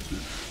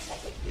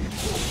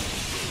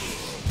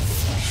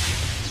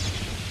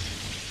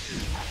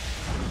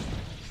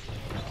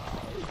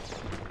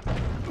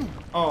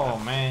 Oh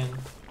man.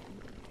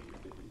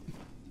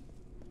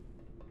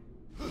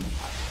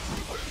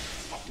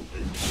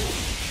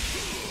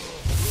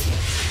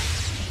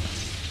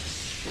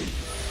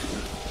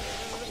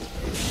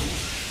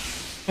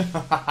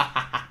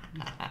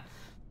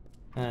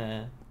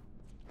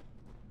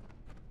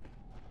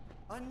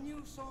 A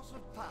new source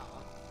of power?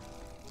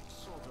 What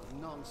sort of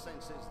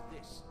nonsense is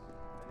this?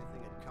 If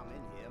anything had come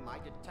in here, my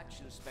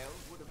detection spells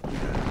would have...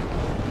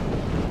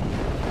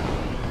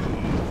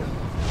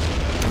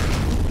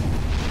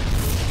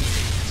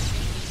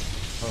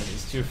 Oh,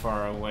 he's too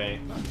far away.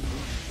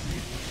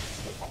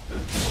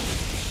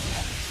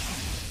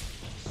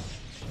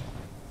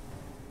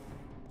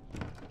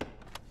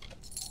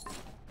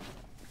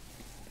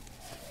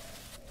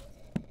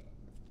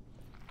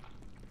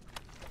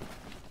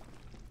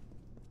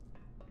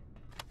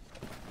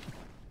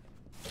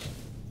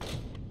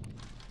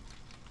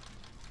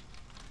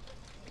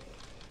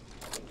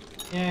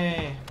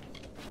 Yay.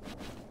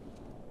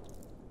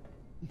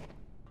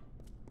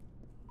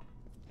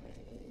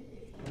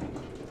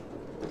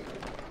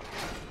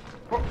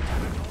 Don't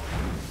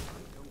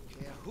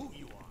care who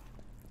you are.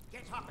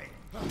 Get up it!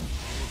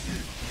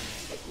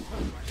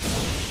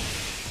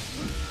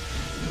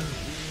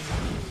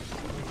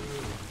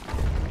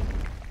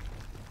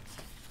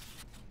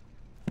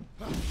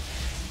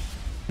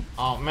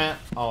 Oh man,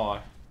 oh,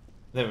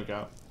 there we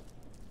go.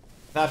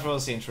 That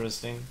was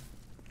interesting.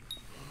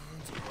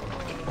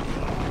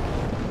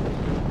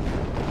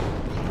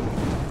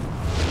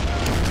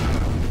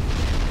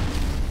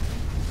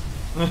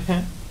 This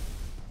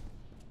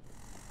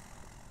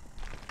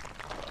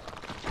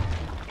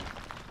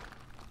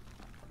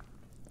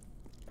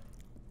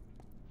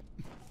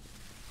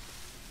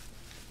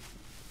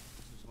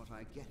is what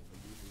I get for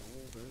using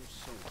all those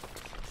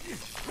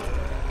swords.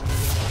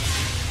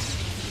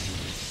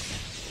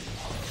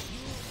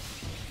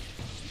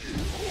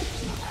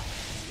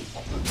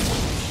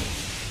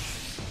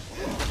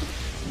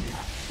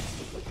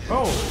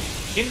 Oh,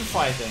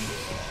 infighting.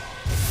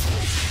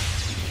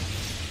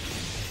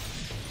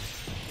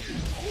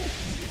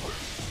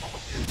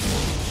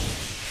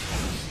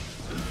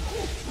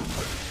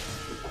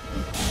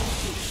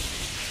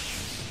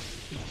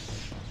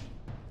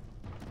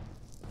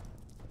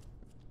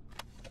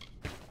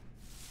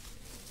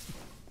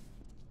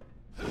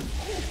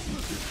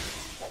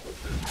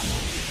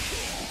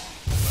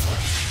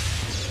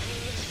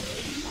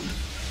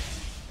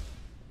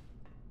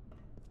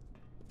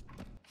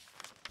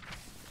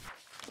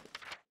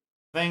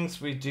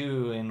 Things we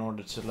do in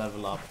order to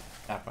level up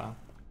Kappa.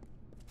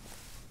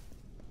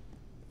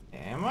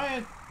 Am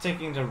I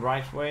taking the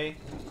right way?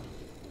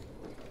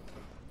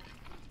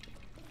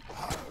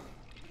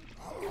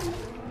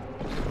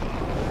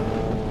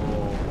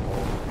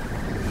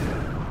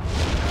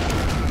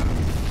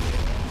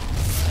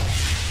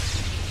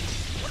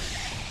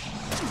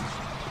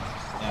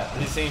 Yeah,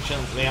 these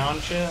ancient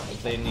Leontia,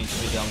 they need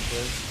to be dealt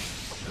with.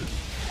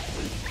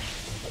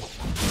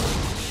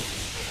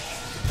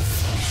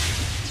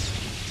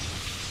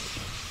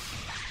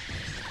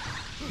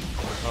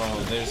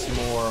 Oh, there's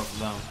more of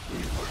them.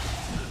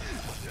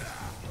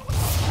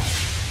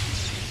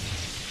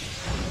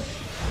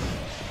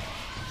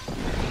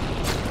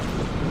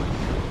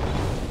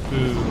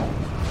 Boo.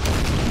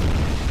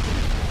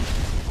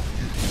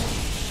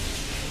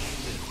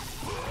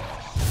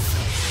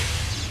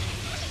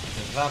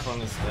 Okay, that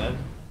one is dead.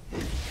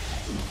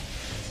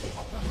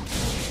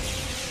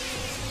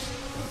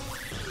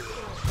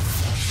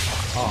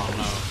 Oh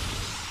no.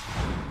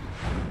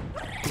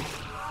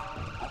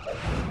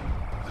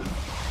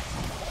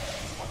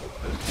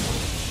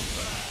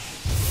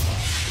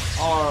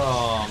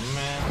 Oh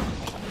man.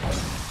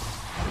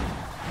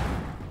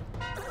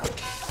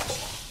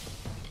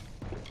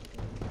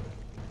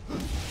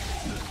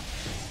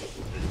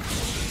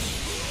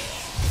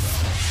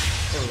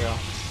 There we go.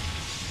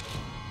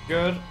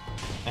 Good.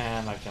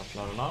 And I can't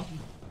level up.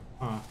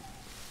 Huh.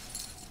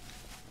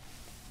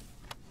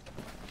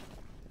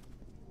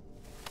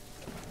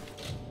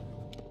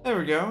 There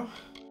we go.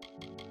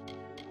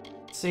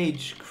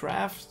 Sage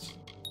craft.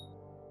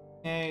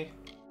 Yay.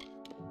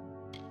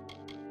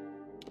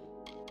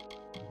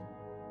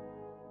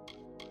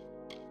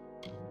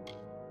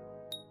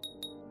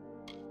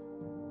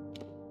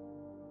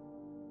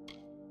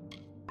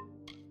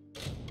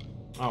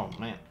 Oh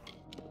man.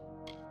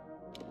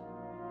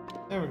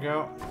 There we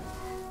go.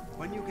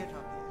 When you get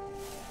up here,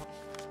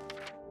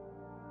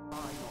 try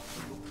not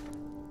to look.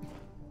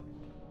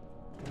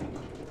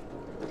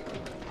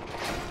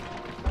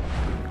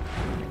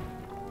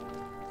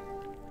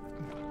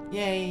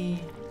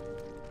 Yay.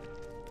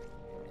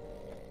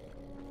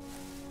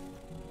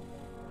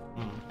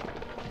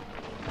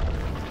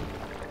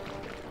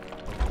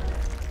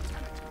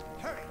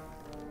 Hurry!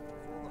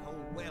 Before the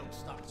whole world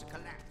starts to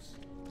collapse.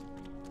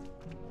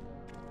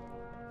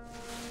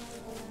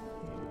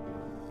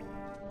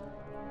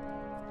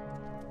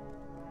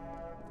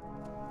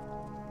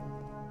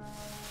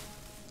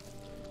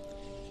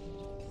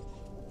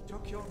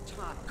 Took your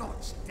time.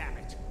 Gods damn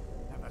it!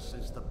 Ever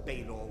since the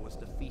Baelor was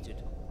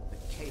defeated, the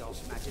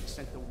chaos magic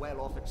sent the well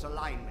off its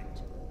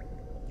alignment.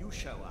 You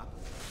show up,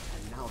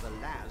 and now the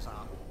Laz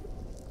are...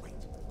 Wait.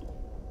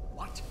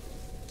 What?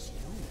 It's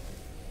you.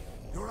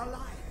 You're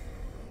alive.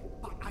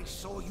 But I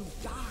saw you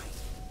die.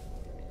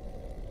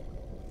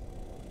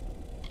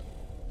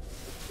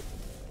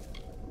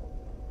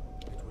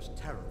 It was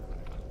terrible.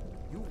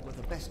 You were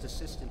the best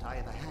assistant I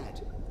ever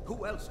had.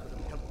 Who else could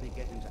have helped me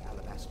get into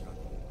Alabastra?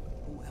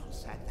 Who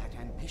else had that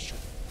ambition?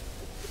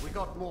 We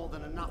got more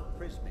than enough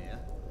Prismere,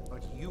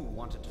 but you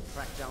wanted to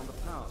track down the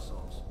power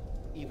source,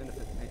 even if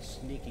it meant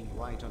sneaking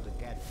right onto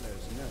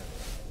Gadflow's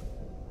nerves.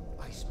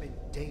 I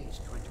spent days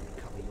trying to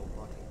recover your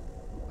body,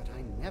 but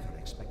I never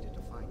expected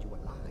to find you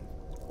alive,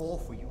 or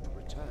for you to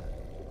return.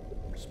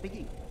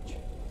 Speaking of which,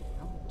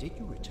 how did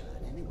you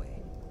return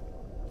anyway?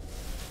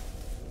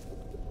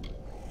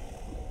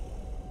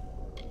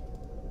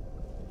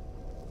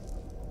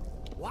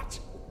 What?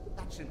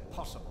 That's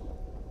impossible.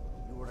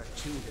 You were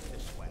attuned at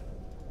this well.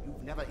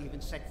 You've never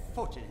even set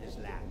foot in his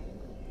lab.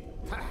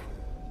 Ha!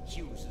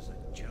 Hughes is a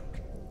joke.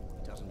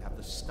 He doesn't have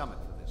the stomach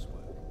for this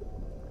work.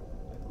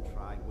 Don't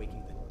try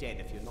waking the dead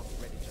if you're not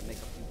ready to make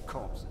a few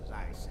corpses,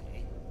 I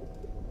say.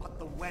 But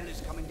the well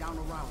is coming down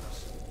around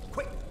us.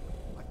 Quick!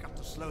 I've got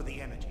to slow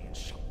the energy and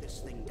shut this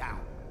thing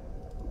down.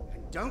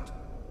 And don't...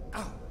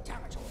 Oh,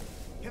 damn it all.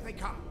 Here they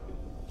come.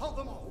 Hold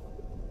them off.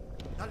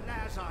 The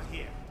Laz are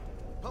here.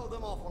 Hold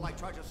them off while I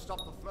try to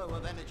stop the flow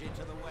of energy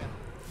to the well.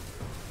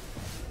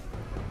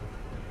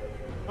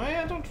 Oh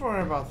yeah, don't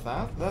worry about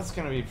that. That's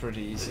gonna be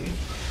pretty easy.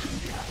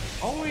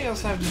 All we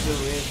just have to do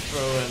is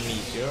throw a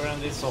meteor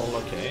and it's all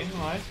okay,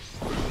 right?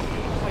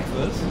 Like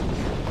this.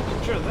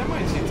 Sure, they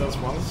might hit us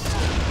once.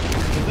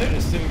 But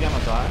they're still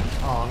gonna die.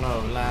 Oh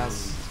no,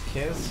 last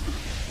kiss.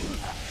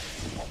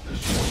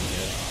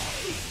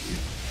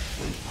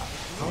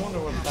 I wonder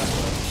what that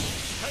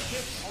was. Take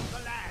it on the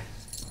Laz.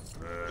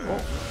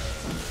 Oh.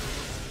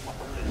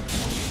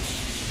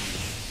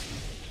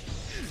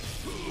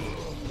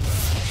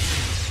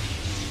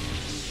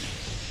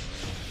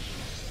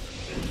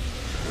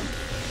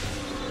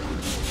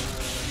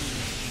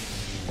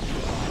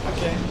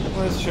 Okay,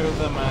 let's show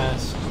them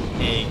as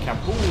a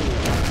kaboom.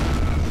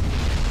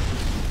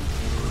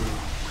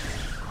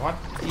 What?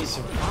 He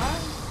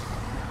survived?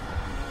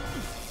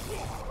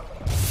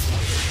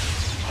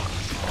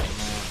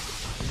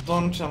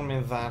 Don't tell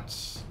me that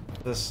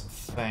this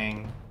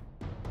thing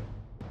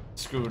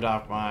screwed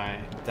up my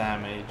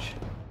damage.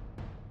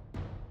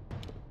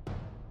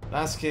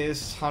 Last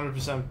case,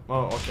 100%.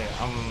 Oh, okay.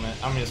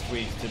 I'm just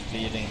weak to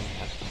bleeding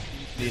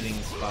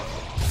stuff.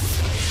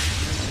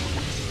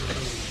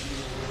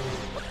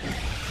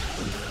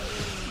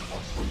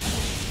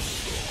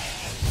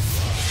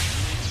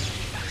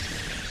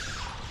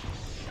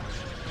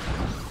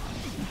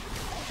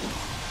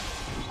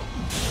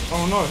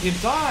 Oh no, he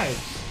died!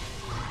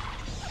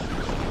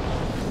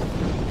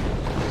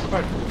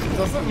 But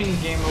does that mean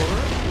game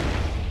over?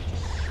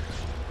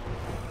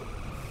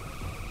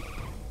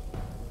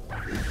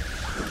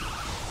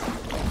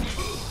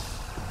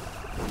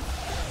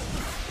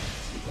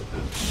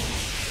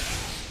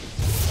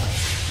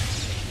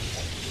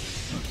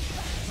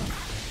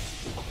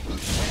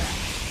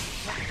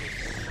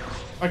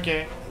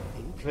 Okay,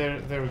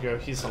 there we go.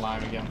 He's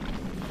alive again.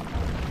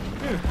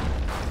 Phew.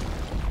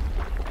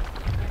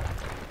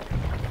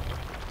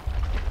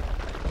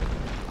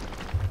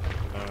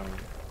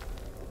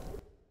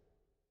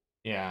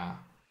 Yeah.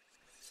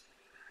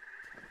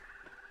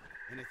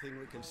 Anything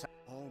we can say?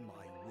 All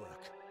my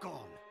work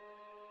gone.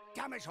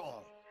 Damn it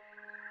all!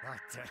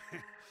 But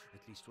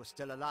at least we're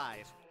still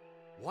alive.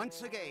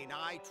 Once again,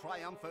 I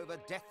triumph over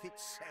death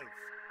itself.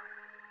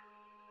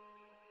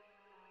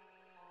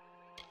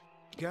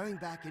 Going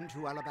back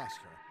into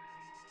Alabastra.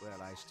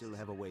 Well, I still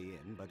have a way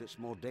in, but it's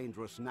more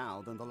dangerous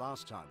now than the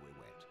last time we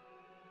went.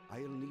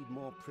 I'll need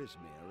more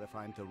Prismere if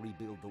I'm to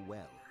rebuild the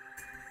well.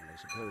 And I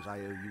suppose I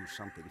owe you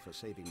something for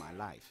saving my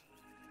life.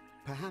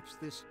 Perhaps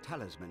this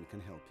talisman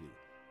can help you.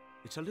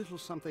 It's a little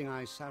something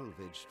I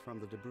salvaged from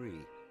the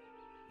debris.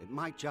 It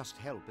might just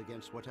help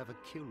against whatever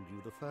killed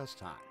you the first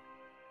time.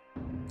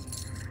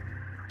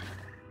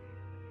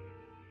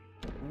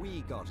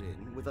 We got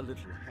in with a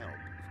little help,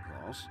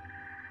 of course.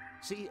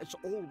 See, it's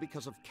all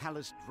because of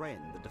Callus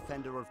Dren, the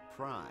defender of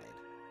pride.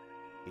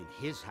 In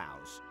his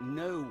house,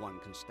 no one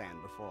can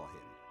stand before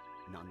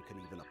him. None can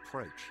even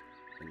approach,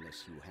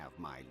 unless you have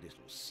my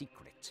little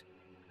secret.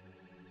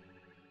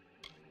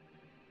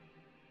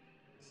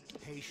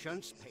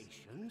 Patience,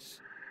 patience.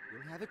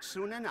 You'll have it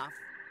soon enough.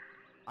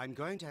 I'm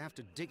going to have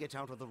to dig it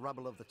out of the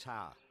rubble of the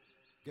tower.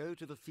 Go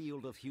to the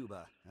field of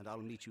Huber, and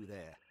I'll meet you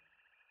there.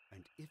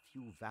 And if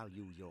you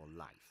value your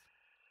life,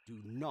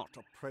 do not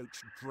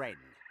approach Dren.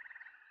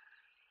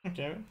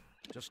 Okay.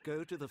 Just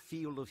go to the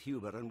field of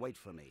Huber and wait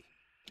for me.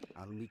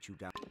 I'll meet you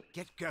down.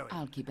 Get going.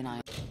 I'll keep an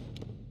eye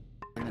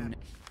on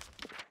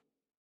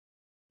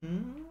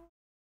Hmm?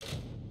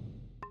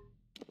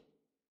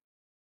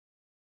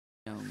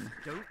 them.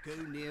 Don't go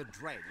near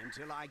Dren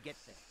until I get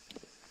there.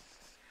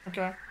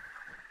 Okay.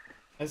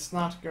 Let's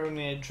not go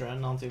near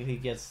Dren until he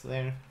gets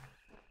there.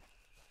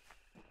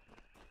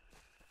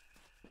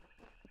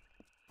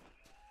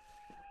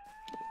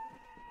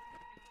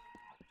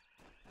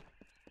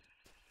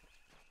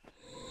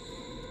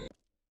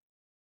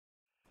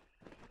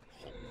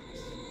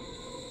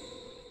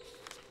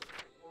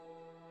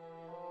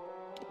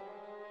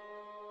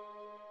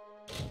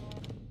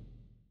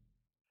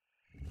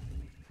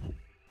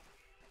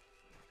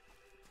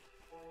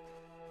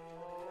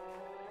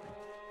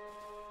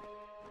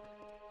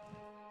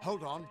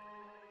 Hold on.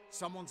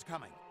 Someone's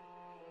coming.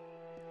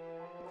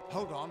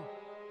 Hold on.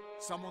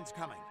 Someone's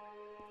coming.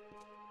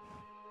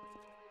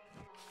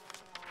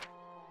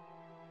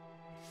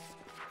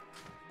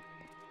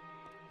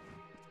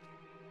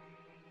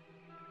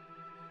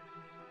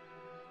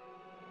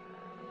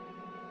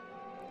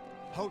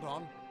 Hold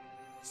on.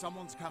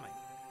 Someone's coming.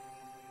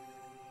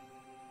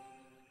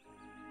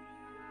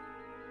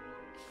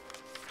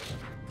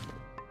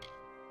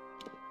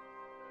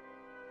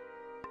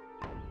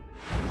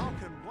 How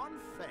can one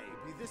Fae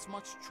be this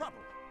much trouble?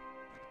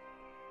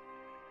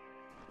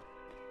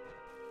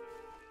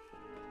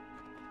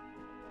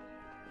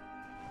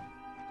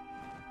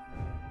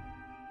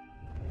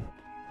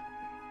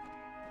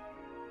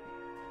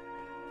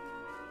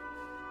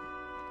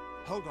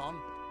 Hold on.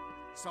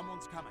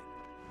 Someone's coming.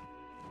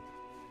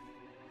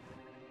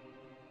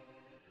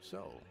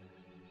 So,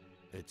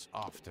 it's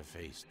off to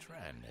face Dren.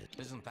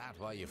 Isn't that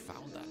why you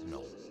found that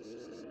gnome?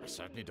 I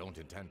certainly don't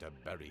intend to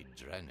bury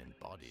Dren in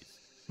bodies.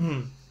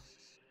 Hmm.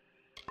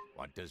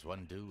 What does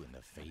one do in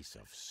the face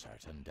of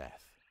certain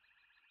death?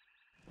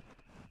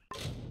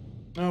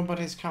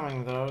 Nobody's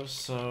coming though,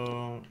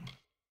 so...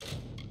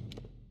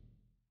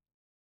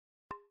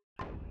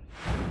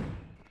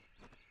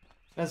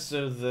 Let's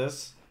do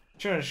this.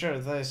 Sure,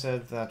 they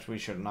said that we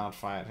should not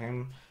fight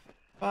him.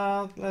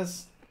 But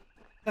let's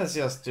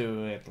just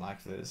do it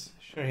like this.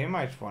 Sure, he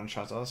might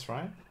one-shot us,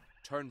 right?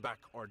 Turn back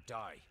or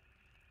die.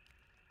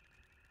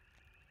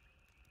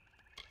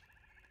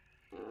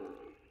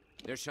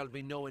 There shall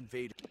be no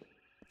invader.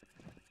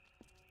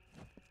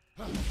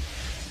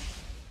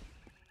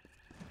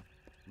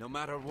 No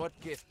matter what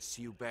gifts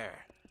you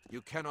bear,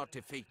 you cannot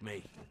defeat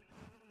me.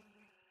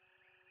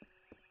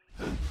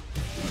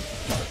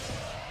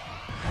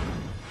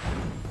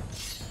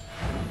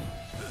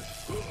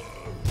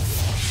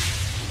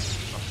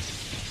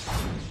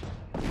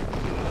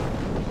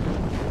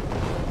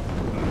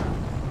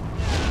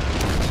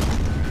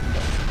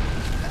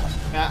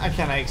 Yeah, I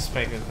kinda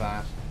expected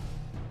that.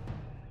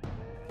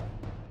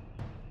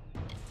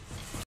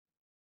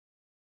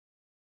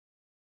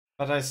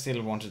 But I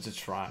still wanted to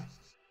try.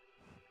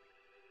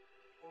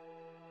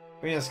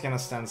 We're just gonna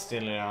stand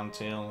still here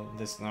until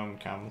this gnome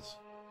comes.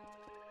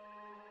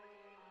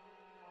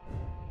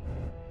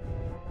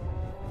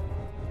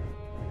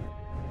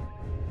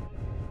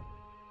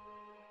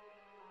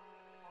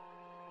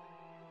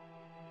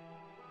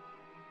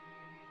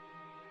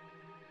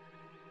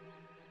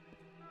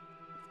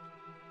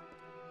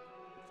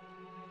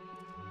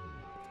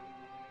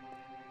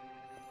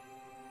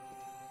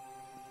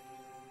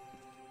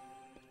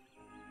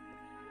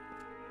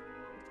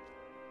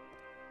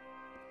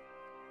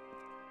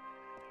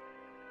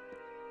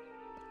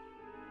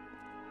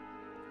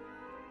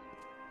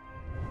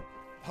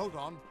 Hold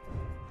on.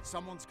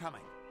 Someone's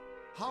coming.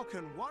 How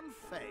can one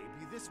Fae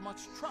be this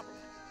much trouble?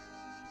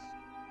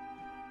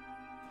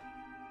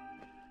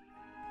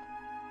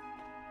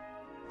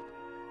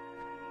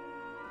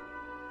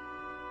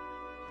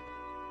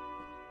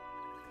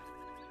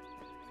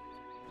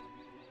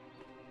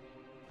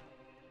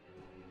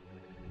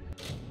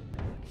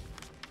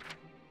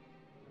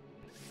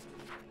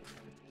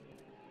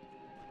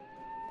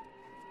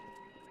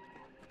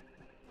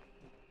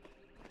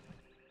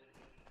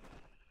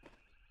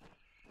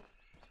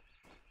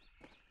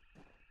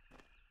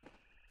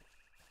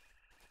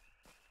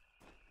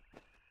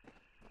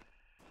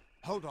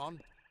 Hold on.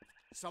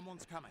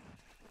 Someone's coming.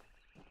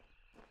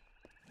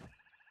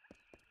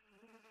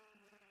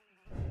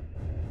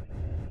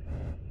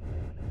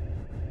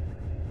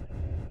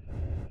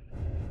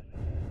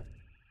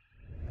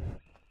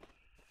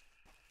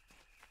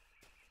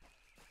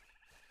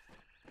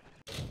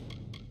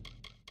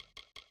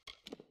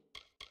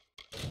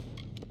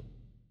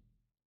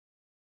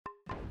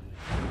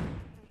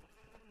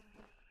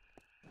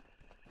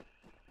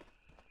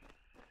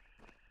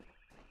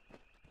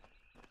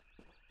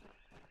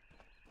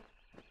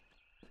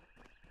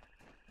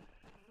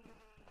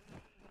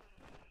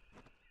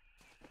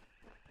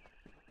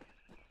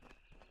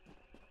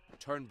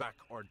 Turn back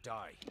or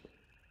die.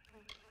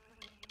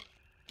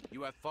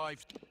 You have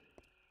 5...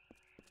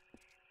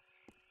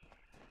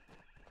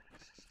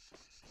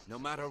 No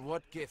matter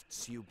what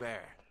gifts you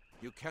bear,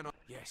 you cannot...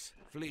 Yes,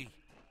 flee.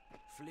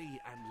 Flee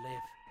and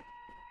live.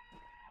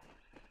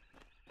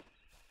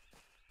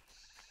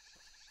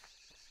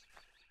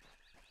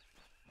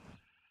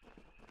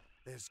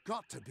 There's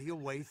got to be a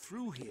way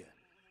through here.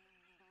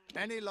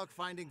 Any luck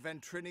finding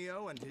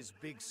Ventrinio and his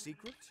big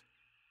secret?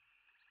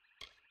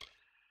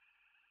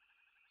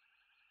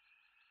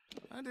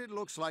 And it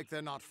looks like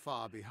they're not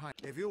far behind.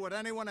 If you were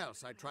anyone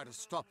else, I'd try to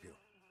stop you.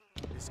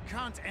 This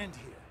can't end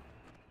here.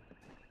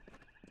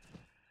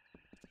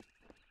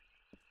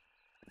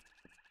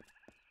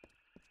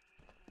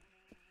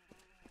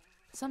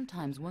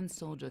 Sometimes one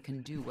soldier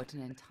can do what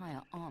an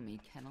entire army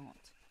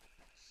cannot.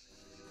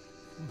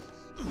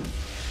 You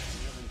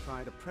haven't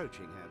tried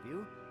approaching, have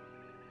you?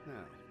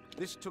 No.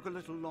 This took a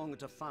little longer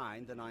to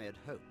find than I had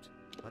hoped,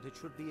 but it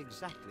should be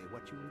exactly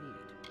what you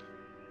need.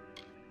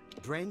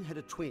 Dren had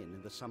a twin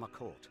in the Summer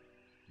Court,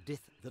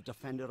 Dith the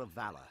Defender of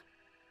Valor.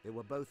 They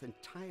were both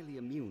entirely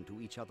immune to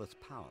each other's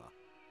power.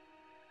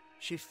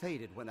 She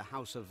faded when the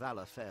House of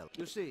Valor fell.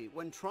 You see,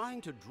 when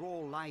trying to draw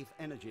life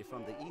energy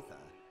from the ether,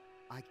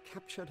 I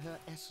captured her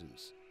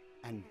essence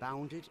and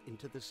bound it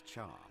into this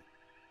charm.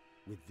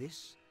 With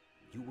this,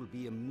 you will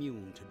be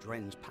immune to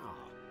Dren's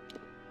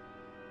power.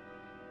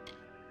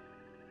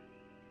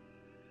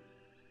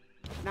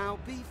 Now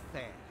be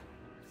fair.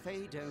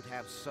 Fae don't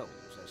have souls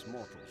as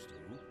mortals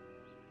do.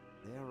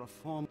 They're a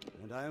form,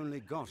 and I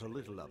only got a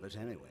little of it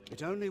anyway.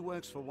 It only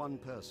works for one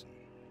person,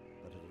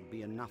 but it'll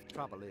be enough.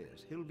 Trouble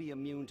is, he'll be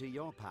immune to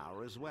your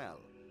power as well.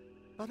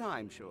 But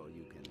I'm sure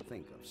you can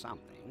think of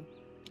something.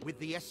 With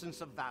the essence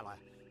of valor,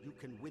 you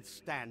can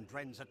withstand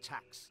Dren's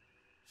attacks.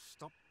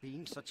 Stop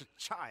being such a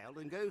child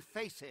and go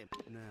face him.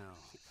 Now,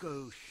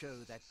 go show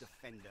that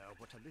defender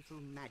what a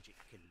little magic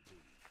can do.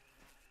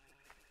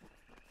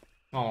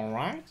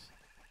 Alright.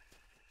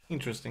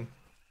 Interesting.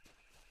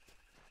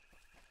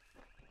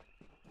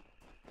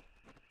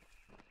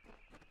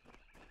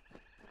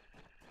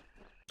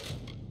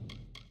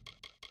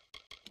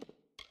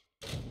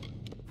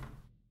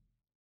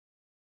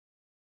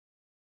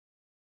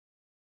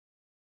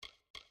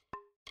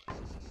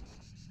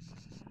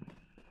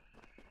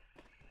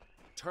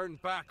 Turn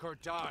back or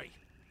die.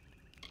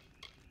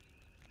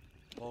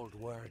 Bold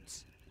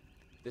words.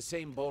 The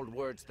same bold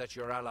words that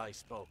your ally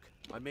spoke.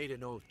 I made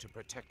an oath to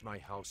protect my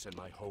house and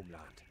my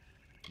homeland.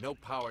 No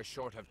power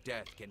short of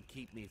death can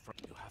keep me from...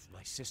 You have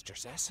my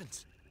sister's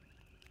essence.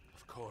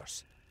 Of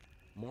course.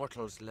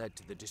 Mortals led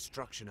to the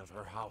destruction of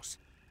her house.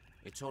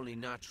 It's only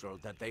natural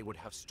that they would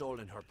have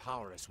stolen her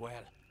power as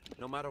well.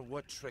 No matter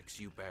what tricks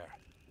you bear,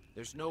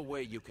 there's no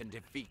way you can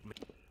defeat me.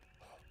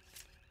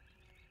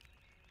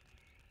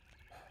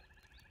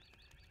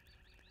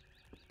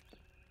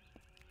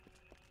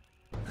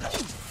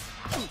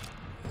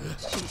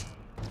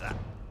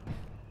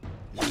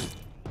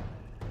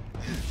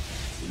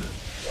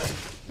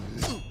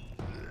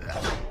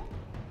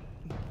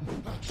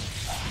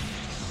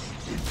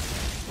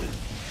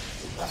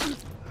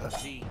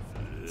 Leave.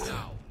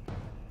 Now.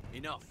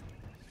 Enough.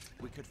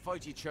 We could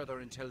fight each other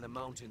until the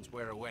mountains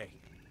wear away,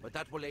 but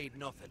that will aid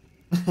nothing.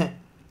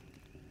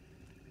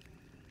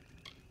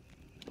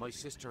 My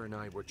sister and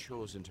I were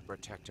chosen to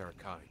protect our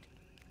kind.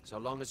 So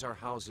long as our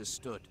houses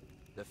stood,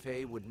 the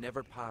Fae would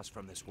never pass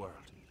from this world.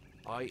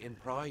 I in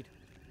pride,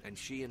 and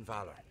she in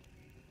valor.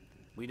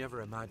 We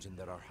never imagined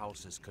that our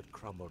houses could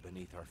crumble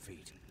beneath our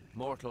feet.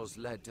 Mortals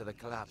led to the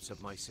collapse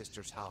of my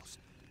sister's house,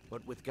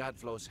 but with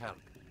Gadflow's help,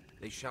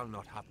 they shall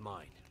not have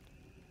mine.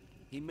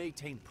 He may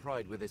taint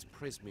pride with his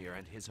Prismere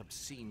and his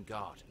obscene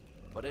god,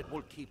 but it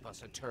will keep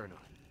us eternal.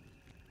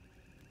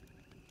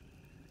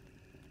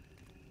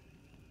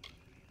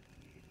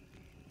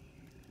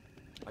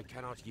 I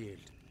cannot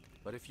yield.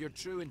 But if your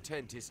true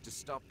intent is to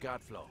stop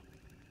Gadflow,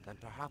 then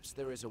perhaps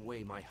there is a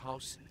way my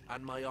house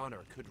and my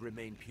honor could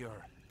remain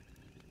pure.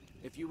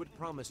 If you would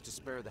promise to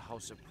spare the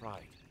House of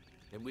Pride,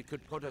 then we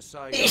could put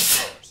aside our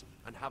powers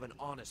and have an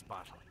honest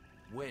battle.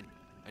 Win,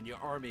 and your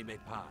army may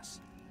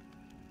pass.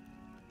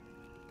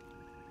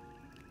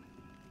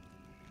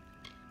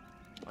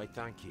 I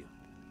thank you.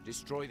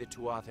 Destroy the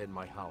Tuatha in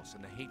my house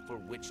and the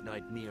hateful witch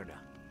knight Myrna.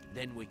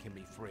 Then we can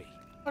be free.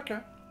 Okay.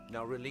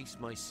 Now release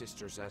my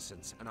sister's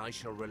essence, and I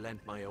shall relent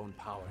my own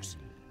powers.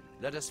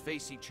 Let us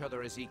face each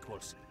other as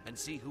equals, and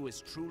see who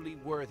is truly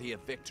worthy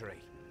of victory.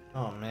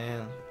 Oh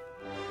man.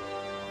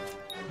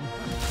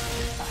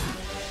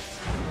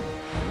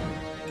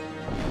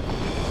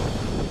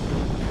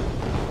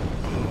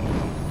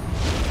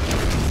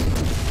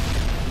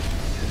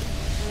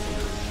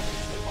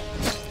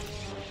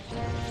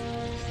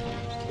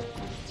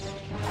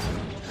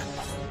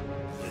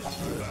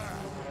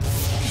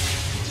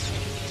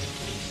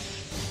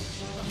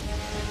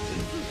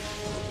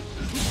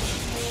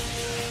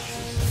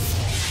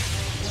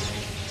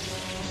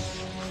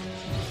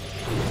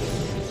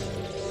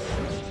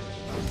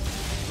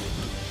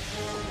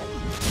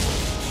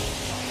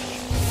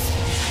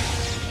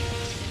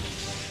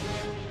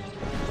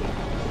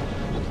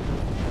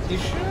 He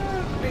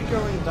should be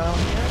going down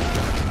here.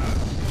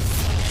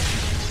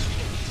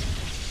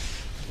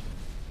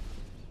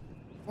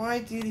 Why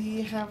did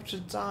he have to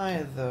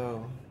die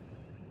though?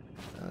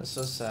 That's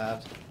so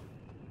sad.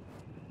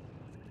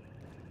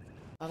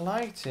 I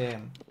liked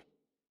him.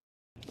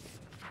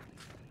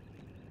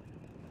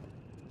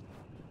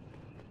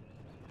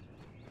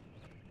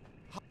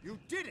 You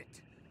did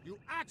it! You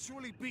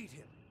actually beat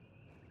him!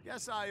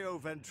 Guess I owe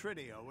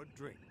Ventrinio a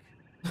drink.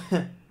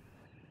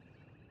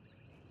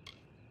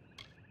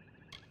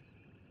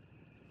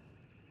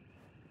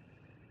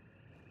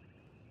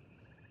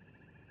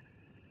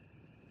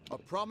 A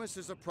promise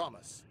is a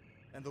promise,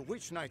 and the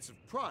Witch Knights of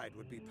Pride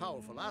would be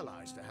powerful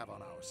allies to have on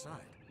our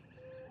side.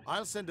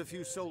 I'll send a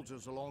few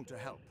soldiers along to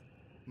help.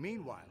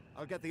 Meanwhile,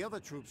 I'll get the other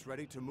troops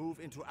ready to move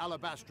into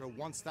Alabastra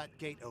once that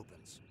gate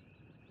opens.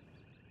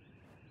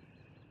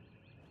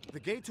 The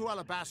gate to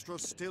Alabastra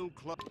still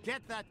closed.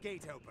 Get that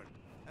gate open,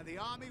 and the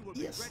army will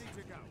be ready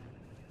to go.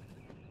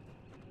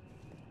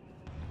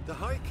 The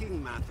High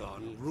King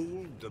Mathon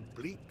ruled the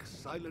bleak,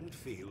 silent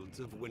fields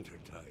of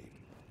Wintertide.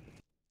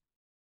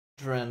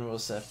 Dren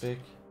was epic.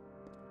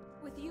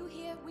 With you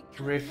here, we can't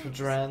Riff lose.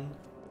 Dren.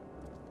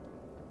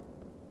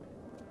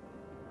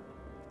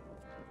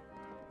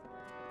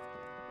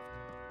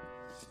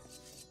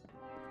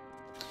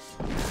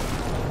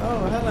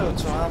 Oh, hello,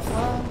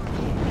 Tuatha.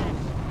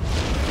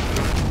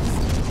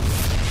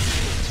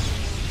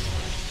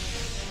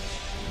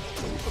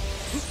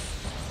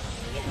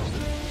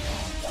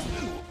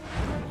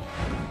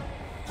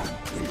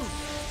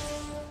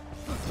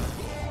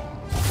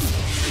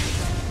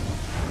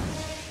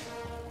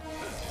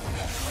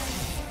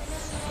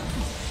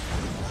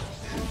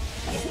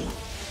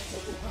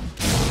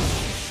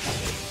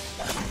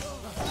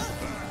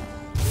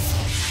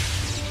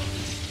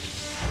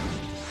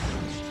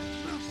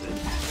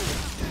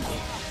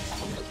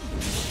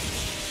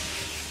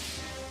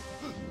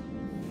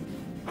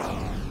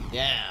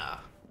 Yeah.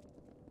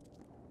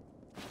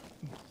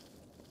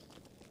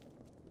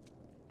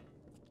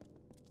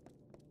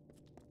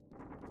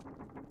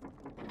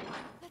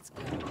 Let's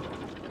go.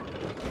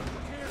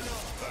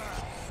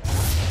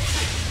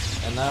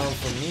 And now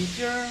for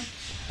Meteor,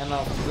 and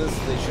after this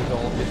they should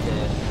all be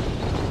dead.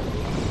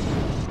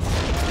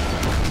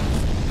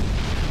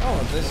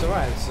 Oh, this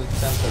alright, so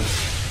Tempest.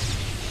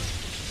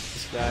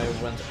 This guy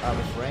went out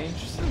of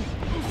range.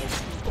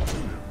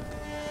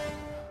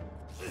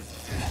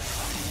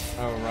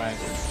 Oh right.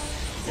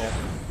 Yeah.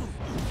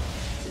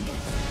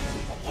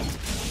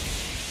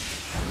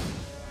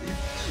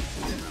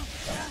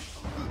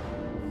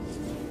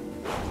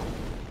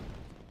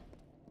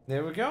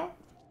 There we go.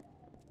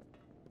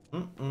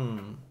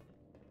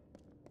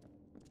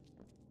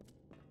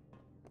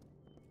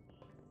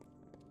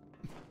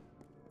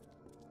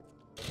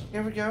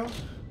 Here we go.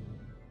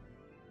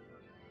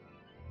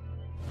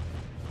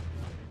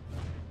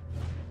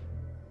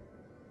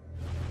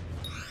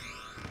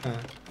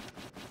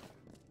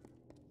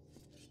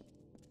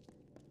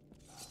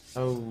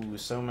 Oh,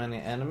 so many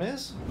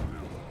enemies.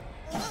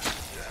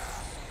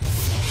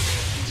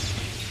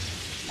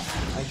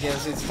 I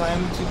guess it's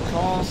time to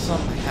cause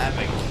some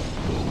havoc.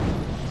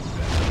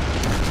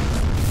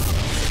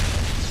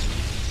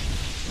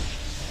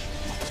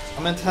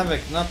 I meant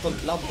havoc, not the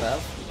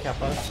bloodbath,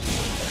 Kappa.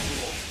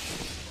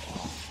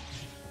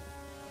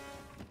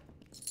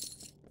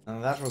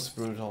 And that was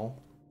brutal.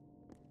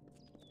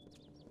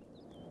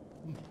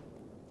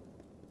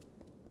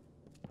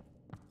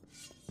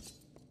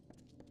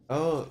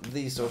 Oh,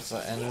 these sorts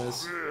of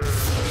enemies.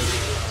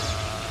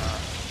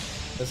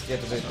 Let's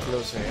get a bit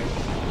closer here.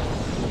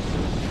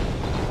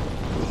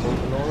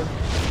 Overlord.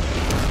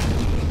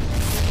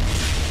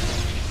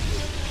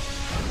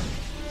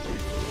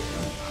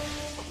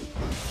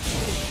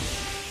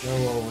 No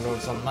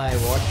overlords on my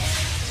watch.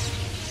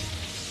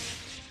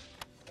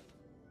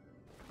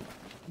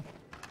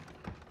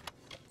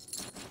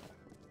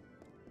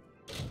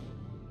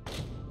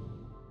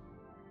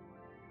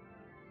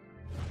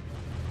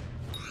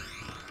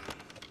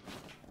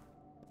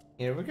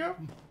 Here we go.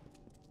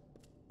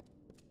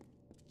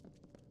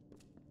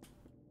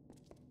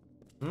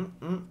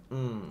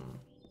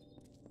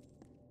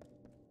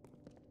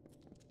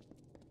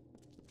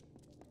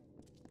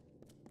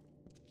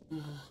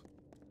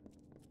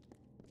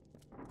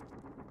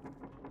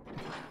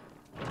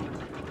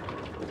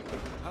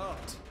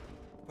 Halt!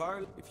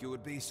 Parl, if you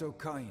would be so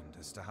kind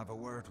as to have a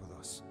word with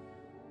us.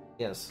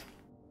 Yes.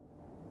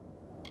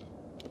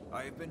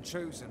 I have been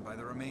chosen by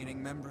the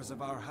remaining members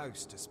of our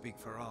house to speak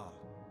for all.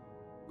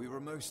 We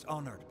were most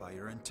honored by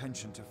your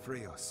intention to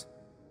free us.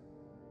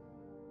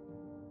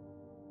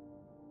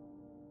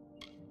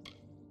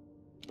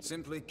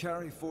 Simply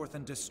carry forth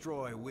and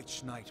destroy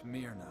Witch Knight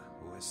Myrna,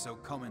 who has so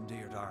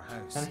commandeered our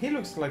house. And he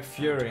looks like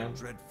Furion.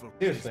 Dreadful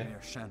Seriously. near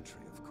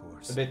Chantry, of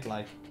course. A bit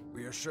like.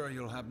 We are sure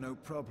you'll have no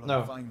problem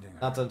No, finding her.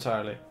 not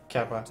entirely.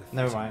 Kappa,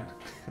 never mind.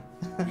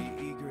 We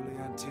eagerly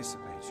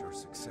anticipate your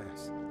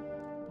success.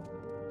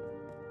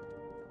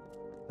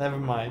 Never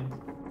mind.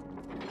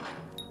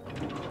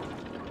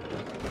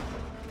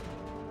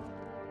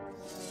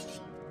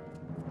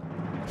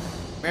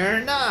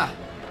 Myrna!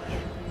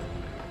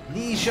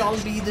 Thee shall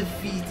be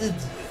defeated.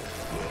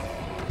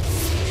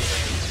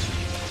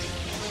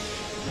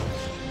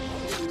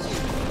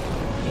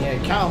 Here,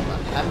 come,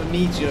 have a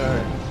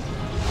meteor.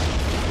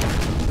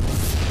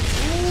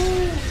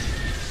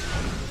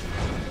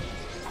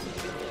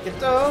 Get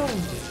down!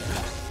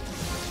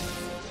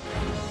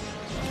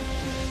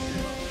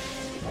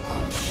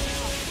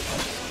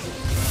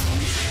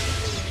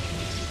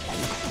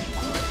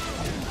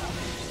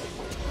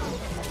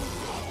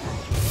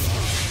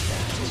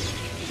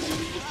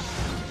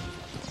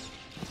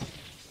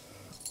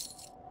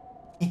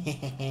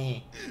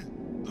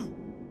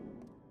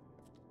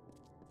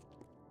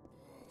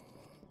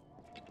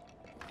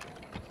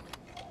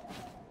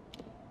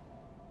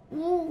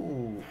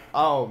 Ooh.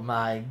 Oh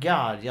my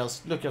god,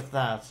 just look at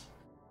that.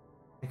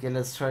 Okay,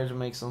 let's try to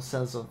make some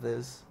sense of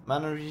this.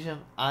 Mana region,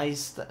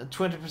 iced,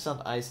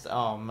 20% iced.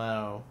 Oh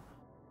no.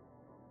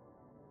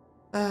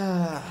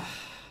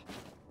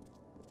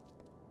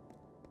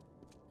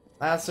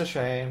 That's a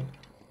shame.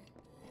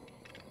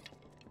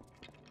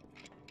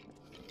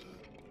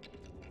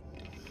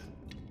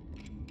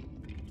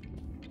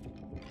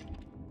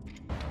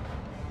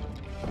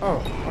 Oh,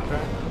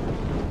 okay.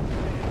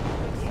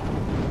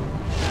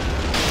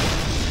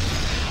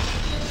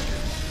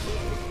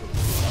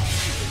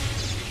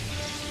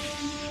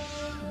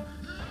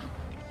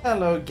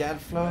 Hello,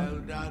 Gadflow. Well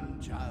done,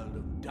 child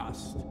of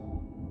dust.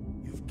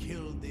 You've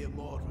killed the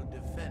immortal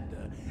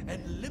defender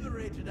and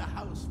liberated a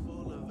house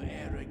full of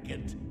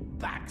arrogant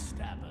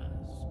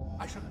backstabbers.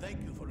 I shall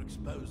thank you for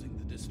exposing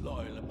the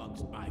disloyal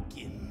amongst my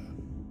kin.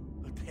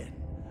 But then,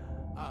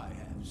 I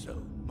have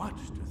so much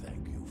to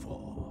thank you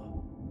for.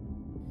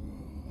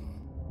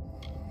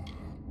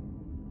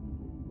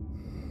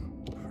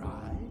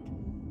 Pride?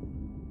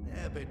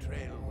 Their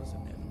betrayal was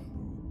inevitable.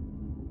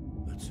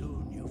 But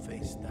soon you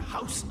faced the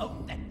House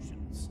of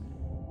Vengeance,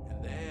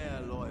 and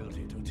their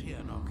loyalty to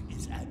Tianok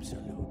is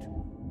absolute.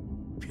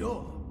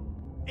 Pure.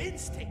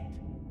 Instinct.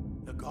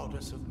 The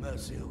goddess of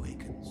mercy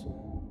awakens.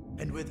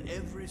 And with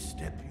every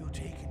step you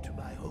take into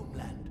my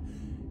homeland,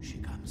 she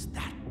comes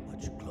that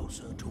much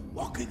closer to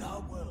walking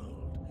our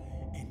world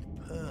and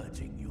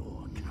purging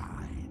your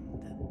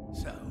kind.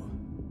 So,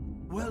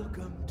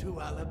 welcome to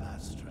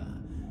Alabastra.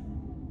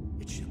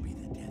 It shall be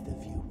the death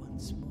of you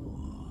once more.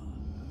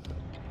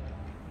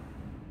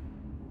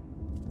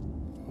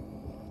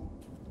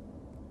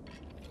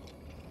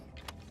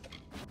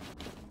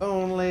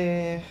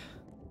 Only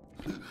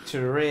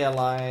to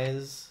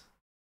realize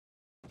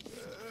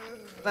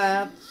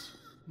that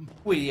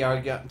we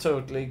are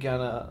totally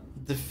gonna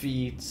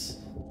defeat,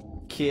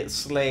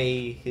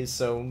 slay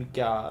his own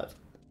god.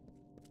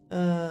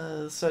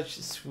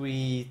 Such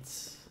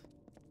sweet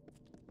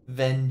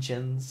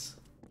vengeance.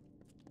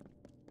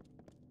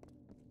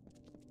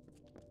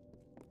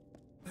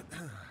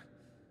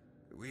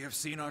 We have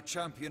seen our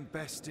champion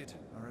bested,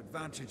 our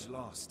advantage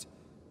lost,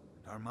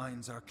 and our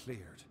minds are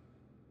cleared.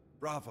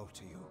 Bravo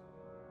to you,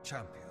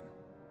 champion.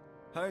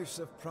 House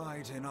of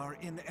Pride, in our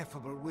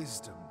ineffable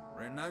wisdom,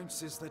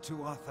 renounces the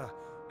Tuatha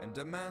and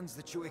demands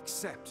that you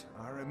accept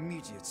our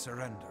immediate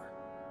surrender.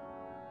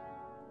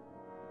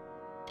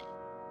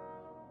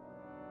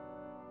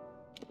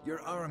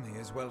 Your army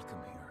is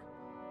welcome here.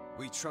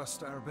 We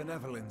trust our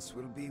benevolence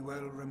will be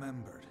well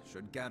remembered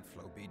should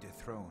Gadflow be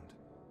dethroned.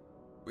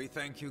 We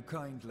thank you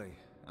kindly,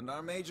 and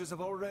our mages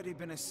have already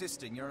been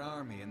assisting your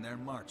army in their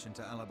march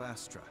into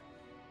Alabastra.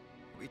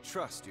 We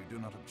trust you do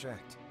not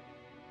object.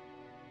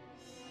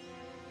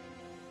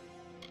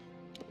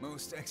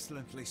 Most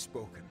excellently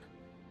spoken.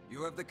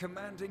 You have the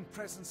commanding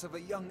presence of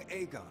a young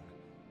Aegon,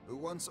 who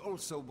once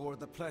also bore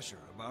the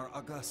pleasure of our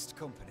august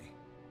company.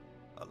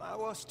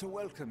 Allow us to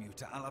welcome you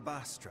to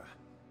Alabastra.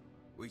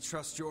 We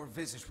trust your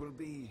visit will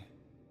be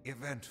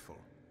eventful.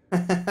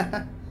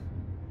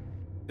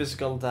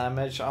 Physical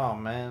damage, oh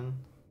man.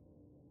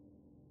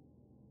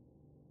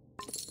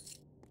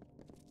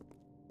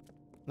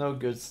 No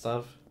good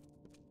stuff.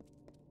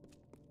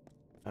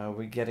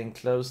 We're getting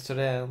close to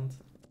the end.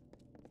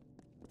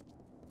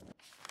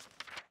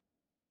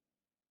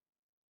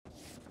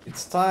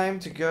 It's time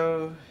to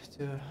go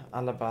to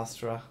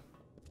Alabastra.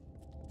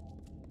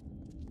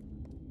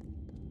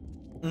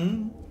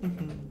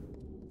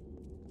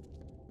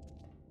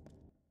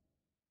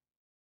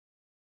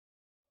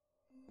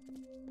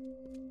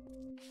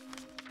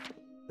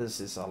 This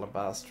is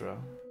Alabastra.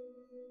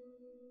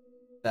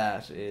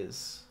 That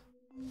is...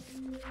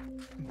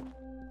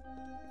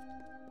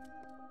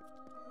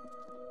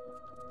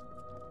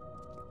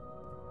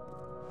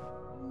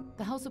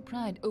 The House of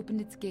Pride opened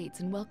its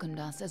gates and welcomed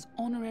us as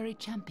honorary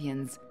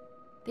champions.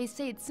 They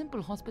say it's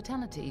simple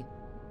hospitality,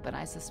 but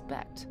I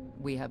suspect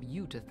we have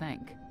you to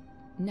thank.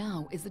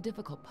 Now is the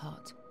difficult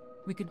part.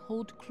 We can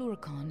hold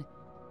Cluracan,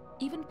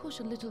 even push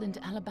a little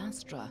into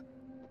Alabastra,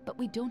 but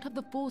we don't have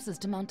the forces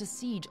to mount a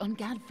siege on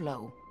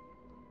Gadflow.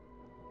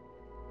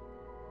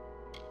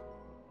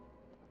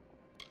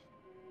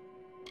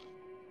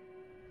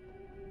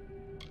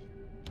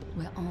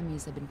 Where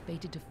armies have been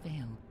fated to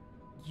fail,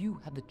 you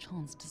have the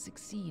chance to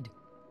succeed.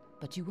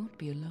 But you won't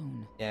be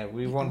alone. Yeah,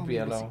 we won't be The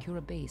army will alone. secure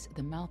a base at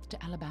the mouth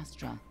to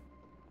Alabastra.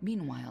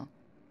 Meanwhile,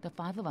 the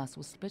 5 of us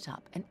will split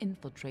up and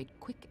infiltrate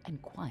quick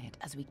and quiet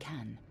as we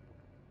can.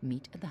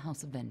 Meet at the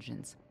House of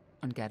Vengeance,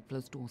 on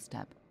Gadflow's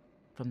doorstep.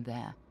 From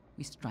there,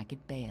 we strike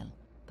at Baal,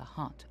 the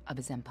heart of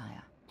his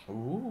empire.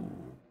 Ooh.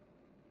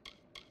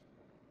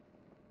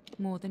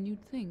 More than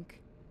you'd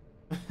think.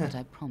 But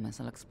I promise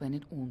I'll explain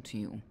it all to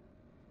you.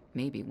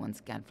 Maybe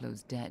once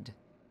Gadflow's dead.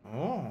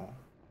 Oh.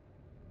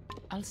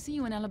 I'll see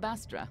you in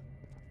Alabastra.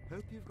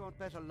 Hope you've got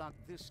better luck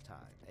this time,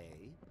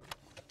 eh?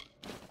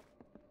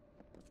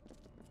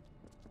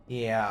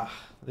 Yeah,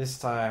 this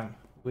time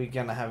we're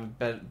gonna have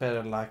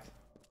better luck.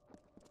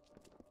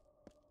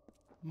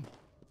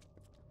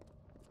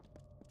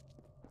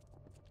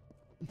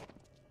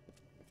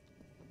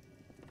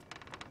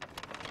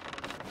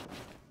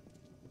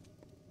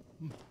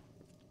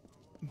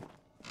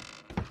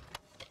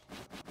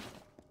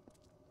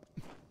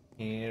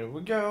 Here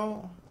we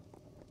go.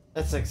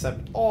 Let's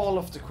accept all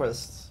of the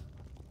quests.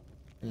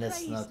 Let's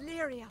Praise not...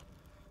 Lyria.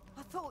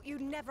 I thought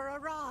you'd never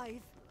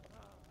arrive.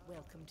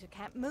 Welcome to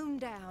Camp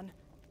Moondown.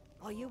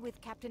 Are you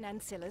with Captain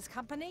Ancilla's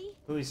company?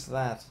 Who is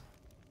that?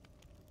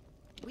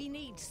 We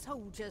need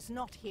soldiers,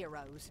 not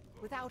heroes.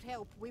 Without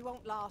help, we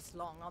won't last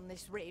long on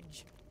this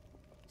ridge.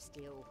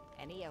 Still,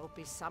 any help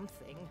is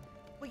something.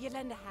 Will you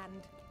lend a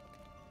hand?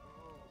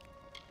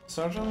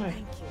 Certainly.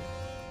 Thank you.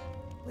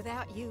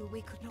 Without you,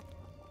 we could not...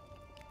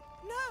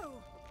 No!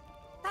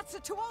 That's a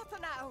Tuatha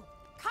now!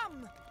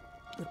 Come!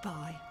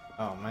 Goodbye.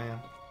 Oh man.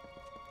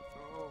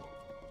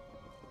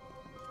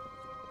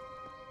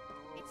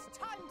 It's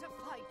time to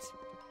fight!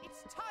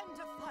 It's time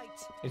to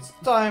fight! It's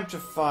time to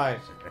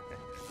fight.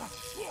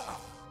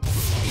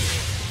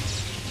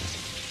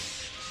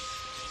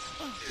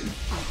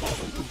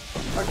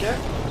 Okay,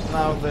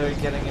 now they're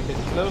getting a bit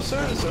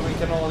closer, so we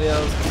can all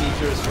yell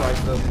meteors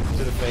right them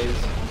to the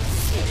face.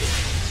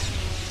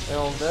 They're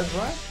all dead,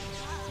 right?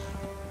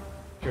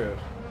 Good.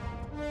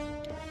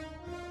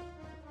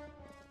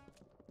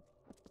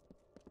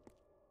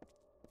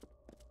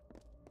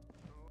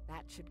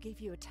 That should give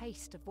you a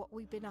taste of what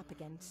we've been up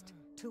against.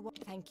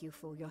 Thank you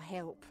for your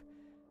help.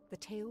 The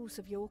tales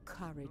of your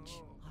courage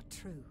are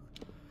true.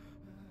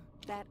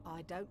 That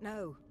I don't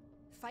know.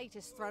 Fate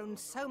has thrown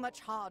so much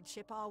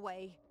hardship our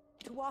way.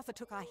 Tuatha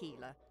took our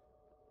healer.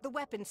 The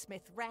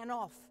weaponsmith ran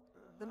off.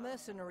 The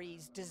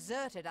mercenaries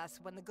deserted us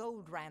when the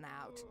gold ran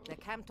out. They're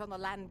camped on the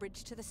land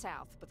bridge to the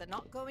south, but they're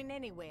not going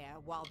anywhere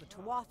while the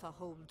Tuatha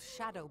hold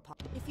Shadow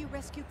Path. If you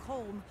rescue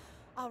Colm,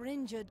 our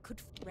injured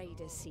could...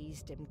 Raiders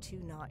seized him 2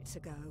 nights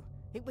ago.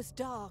 It was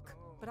dark,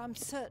 but I'm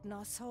certain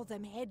I saw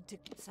them head to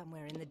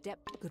somewhere in the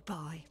depth.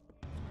 Goodbye.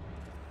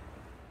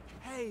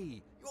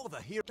 Hey, you're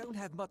the hero. Don't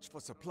have much for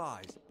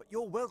supplies, but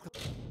you're welcome.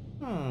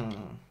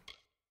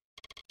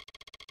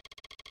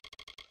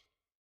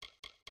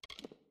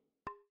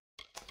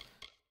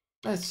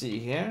 Let's see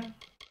here.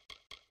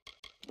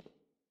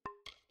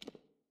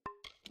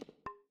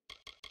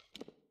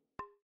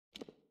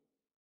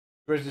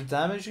 Greater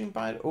damaging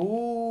bite.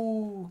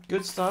 Ooh,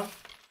 good stuff.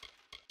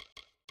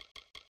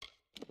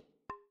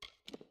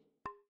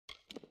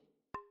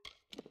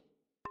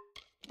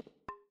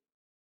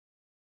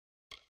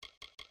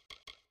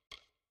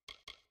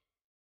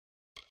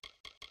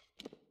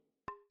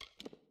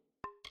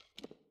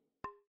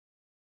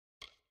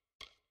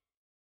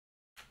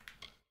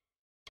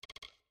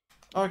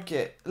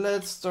 Okay,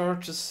 let's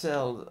start to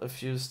sell a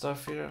few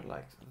stuff here,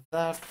 like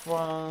that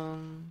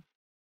one,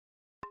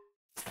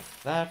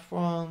 that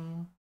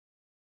one.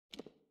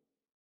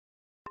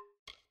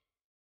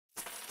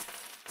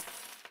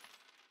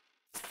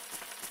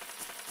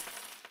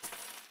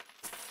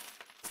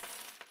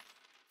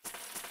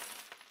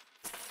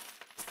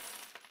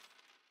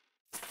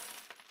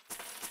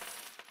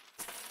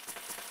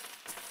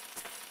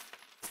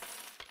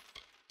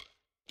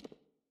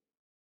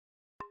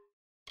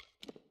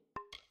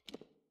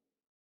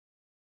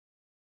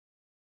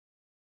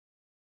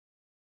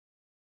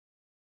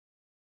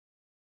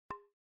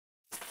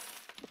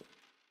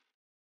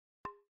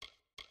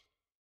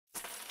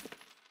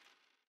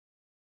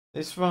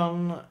 This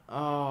one,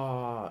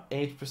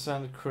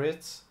 8%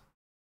 crit.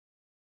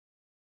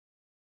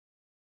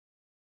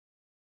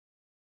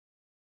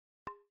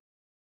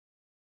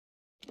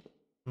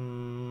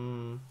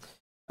 I'm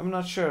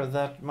not sure.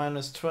 That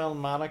minus 12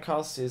 mana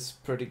cost is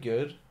pretty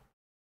good.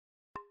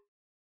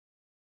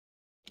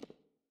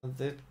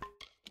 The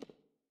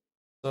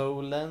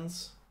Soul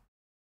Lens?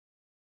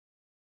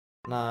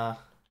 Nah.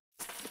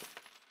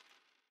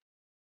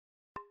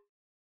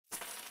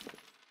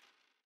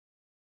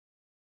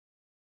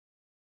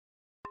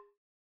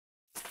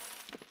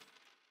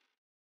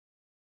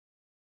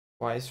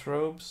 Wise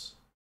Robes?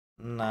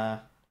 Nah.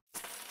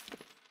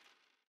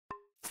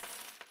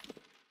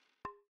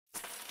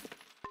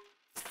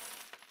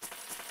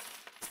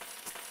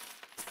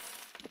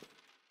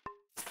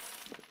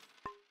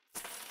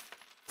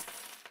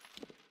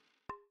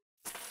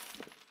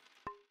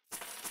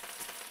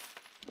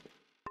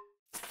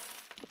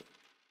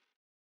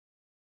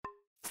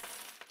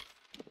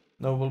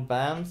 Noble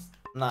Bands?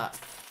 Nah,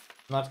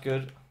 not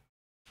good.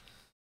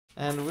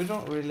 And we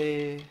don't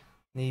really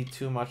need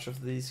too much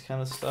of these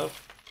kind of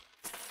stuff.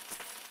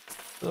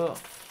 So,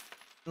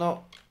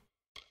 no.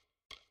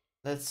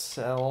 Let's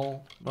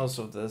sell most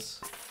of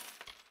this.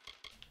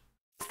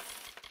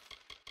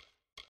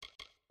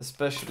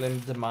 Especially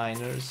the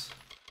miners.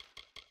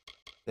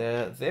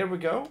 There we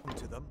go.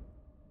 To them.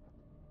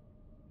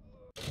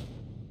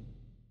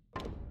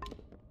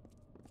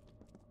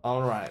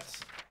 All right.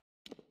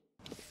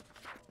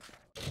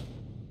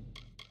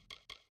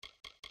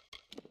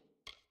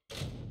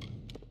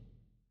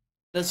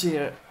 Let's see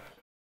here.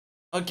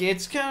 Okay,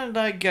 it's kind of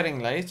like getting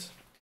late.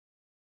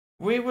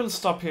 We will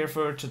stop here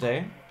for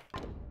today.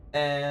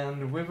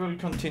 And we will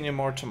continue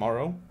more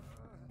tomorrow.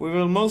 We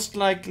will most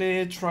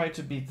likely try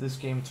to beat this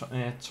game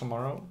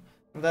tomorrow.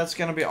 And that's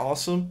gonna be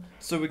awesome.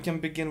 So we can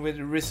begin with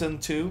Risen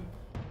 2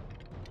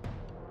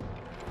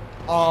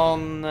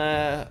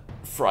 on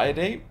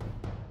Friday.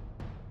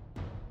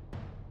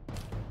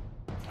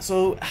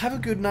 So have a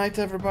good night,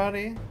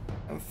 everybody.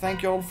 And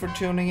thank you all for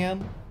tuning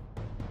in.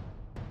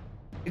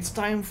 It's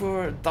time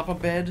for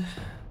Dappa bed.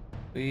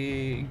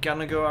 We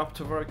gonna go up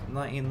to work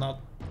in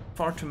not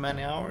far too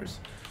many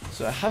hours.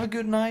 So have a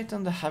good night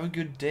and have a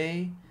good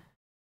day.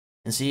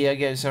 And see you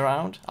guys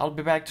around. I'll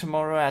be back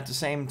tomorrow at the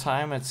same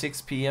time at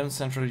 6 PM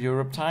Central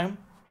Europe time.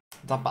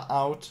 Dappa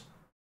out.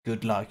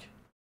 Good luck.